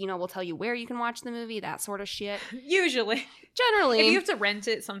 And, you know, we'll tell you where you can watch the movie, that sort of shit. Usually. Generally. If you have to rent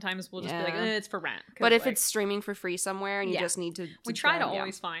it, sometimes we'll just be like, Yeah. it's for rent. 'Cause, But if like, it's streaming for free somewhere and you Yeah. just need to we try to yeah.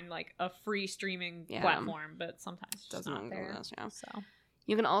 always find like a free streaming Yeah. platform, but sometimes it's just Doesn't not always go there. with us, yeah. So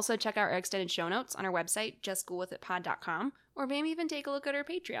You can also check out our extended show notes on our website, justcoolwithitpod.com, or maybe even take a look at our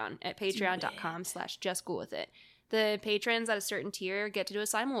Patreon at patreon.com/justcoolwithit. The patrons at a certain tier get to do a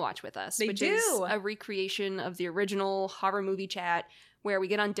simul watch with us, They which do. is a recreation of the original horror movie chat where we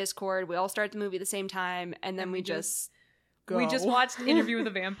get on Discord, we all start the movie at the same time, and then And we we just go. we just watched Interview with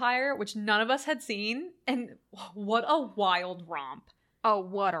a Vampire, which none of us had seen, and what a wild romp. Oh,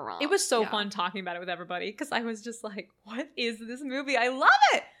 what a romp. It was so Yeah. fun talking about it with everybody because I was just like, what is this movie? I love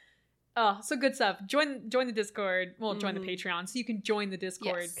it. Oh, so good stuff. Join the Discord. Well, join the Mhm. Patreon so you can join the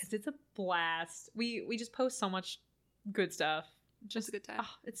Discord Yes. because it's a blast. We just post so much good stuff. Just a good time.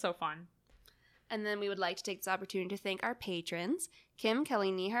 oh, it's so fun. And then we would like to take this opportunity to thank our patrons, Kim, Kelly,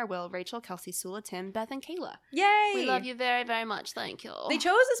 Nihar, Will, Rachel, Kelsey, Sula, Tim, Beth, and Kayla. Yay! We love you very, very much. Thank you. They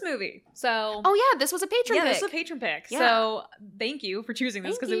chose this movie, so Oh, yeah, this was a patron yeah, pick. this is a patron pick. Yeah. So thank you for choosing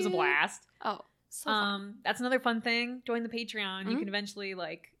this Thank because it was a you. blast. Oh, so fun. That's another fun thing. Join the Patreon. You Mhm. can eventually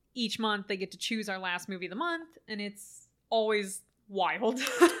like each month they get to choose our last movie of the month, and it's always wild.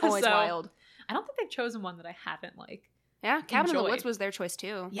 Always So, wild. I don't think they've chosen one that I haven't like. Yeah, Cabin in the enjoyed. Woods was their choice,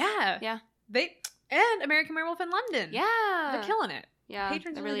 too. Yeah, Yeah. And American Werewolf in London. Yeah. They're killing it. Yeah.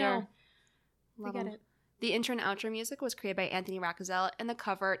 Patrons they really really know. are. Love They get 'em. it. The intro and outro music was created by Anthony Rockezel, and the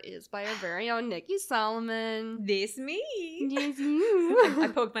cover art is by our very own Nikki Solomon. This me. Yes, I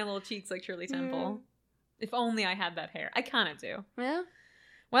you. poked my little cheeks like Shirley Temple. If only I had that hair. I kind of do. Yeah.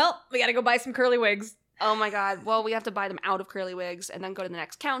 Well, we gotta go buy some curly wigs. Oh my god. Well, we have to buy them out of curly wigs and then go to the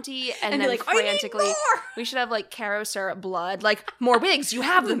next county and be then like, frantically. I need more! We should have like Caro syrup blood. Like, more wigs. You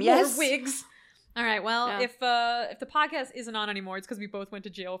have them, yes? More wigs. All right. Well, Yeah. if the podcast isn't on anymore, it's because we both went to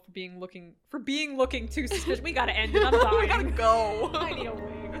jail for being looking too suspicious. We gotta end it. I'm dying. We gotta go. I need a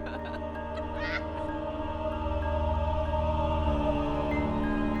wig.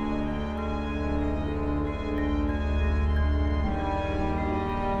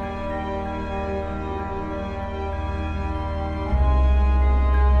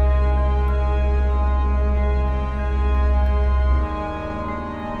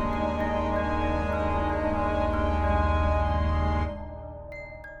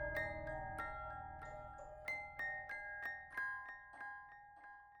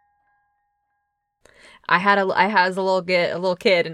 I was a little kid, and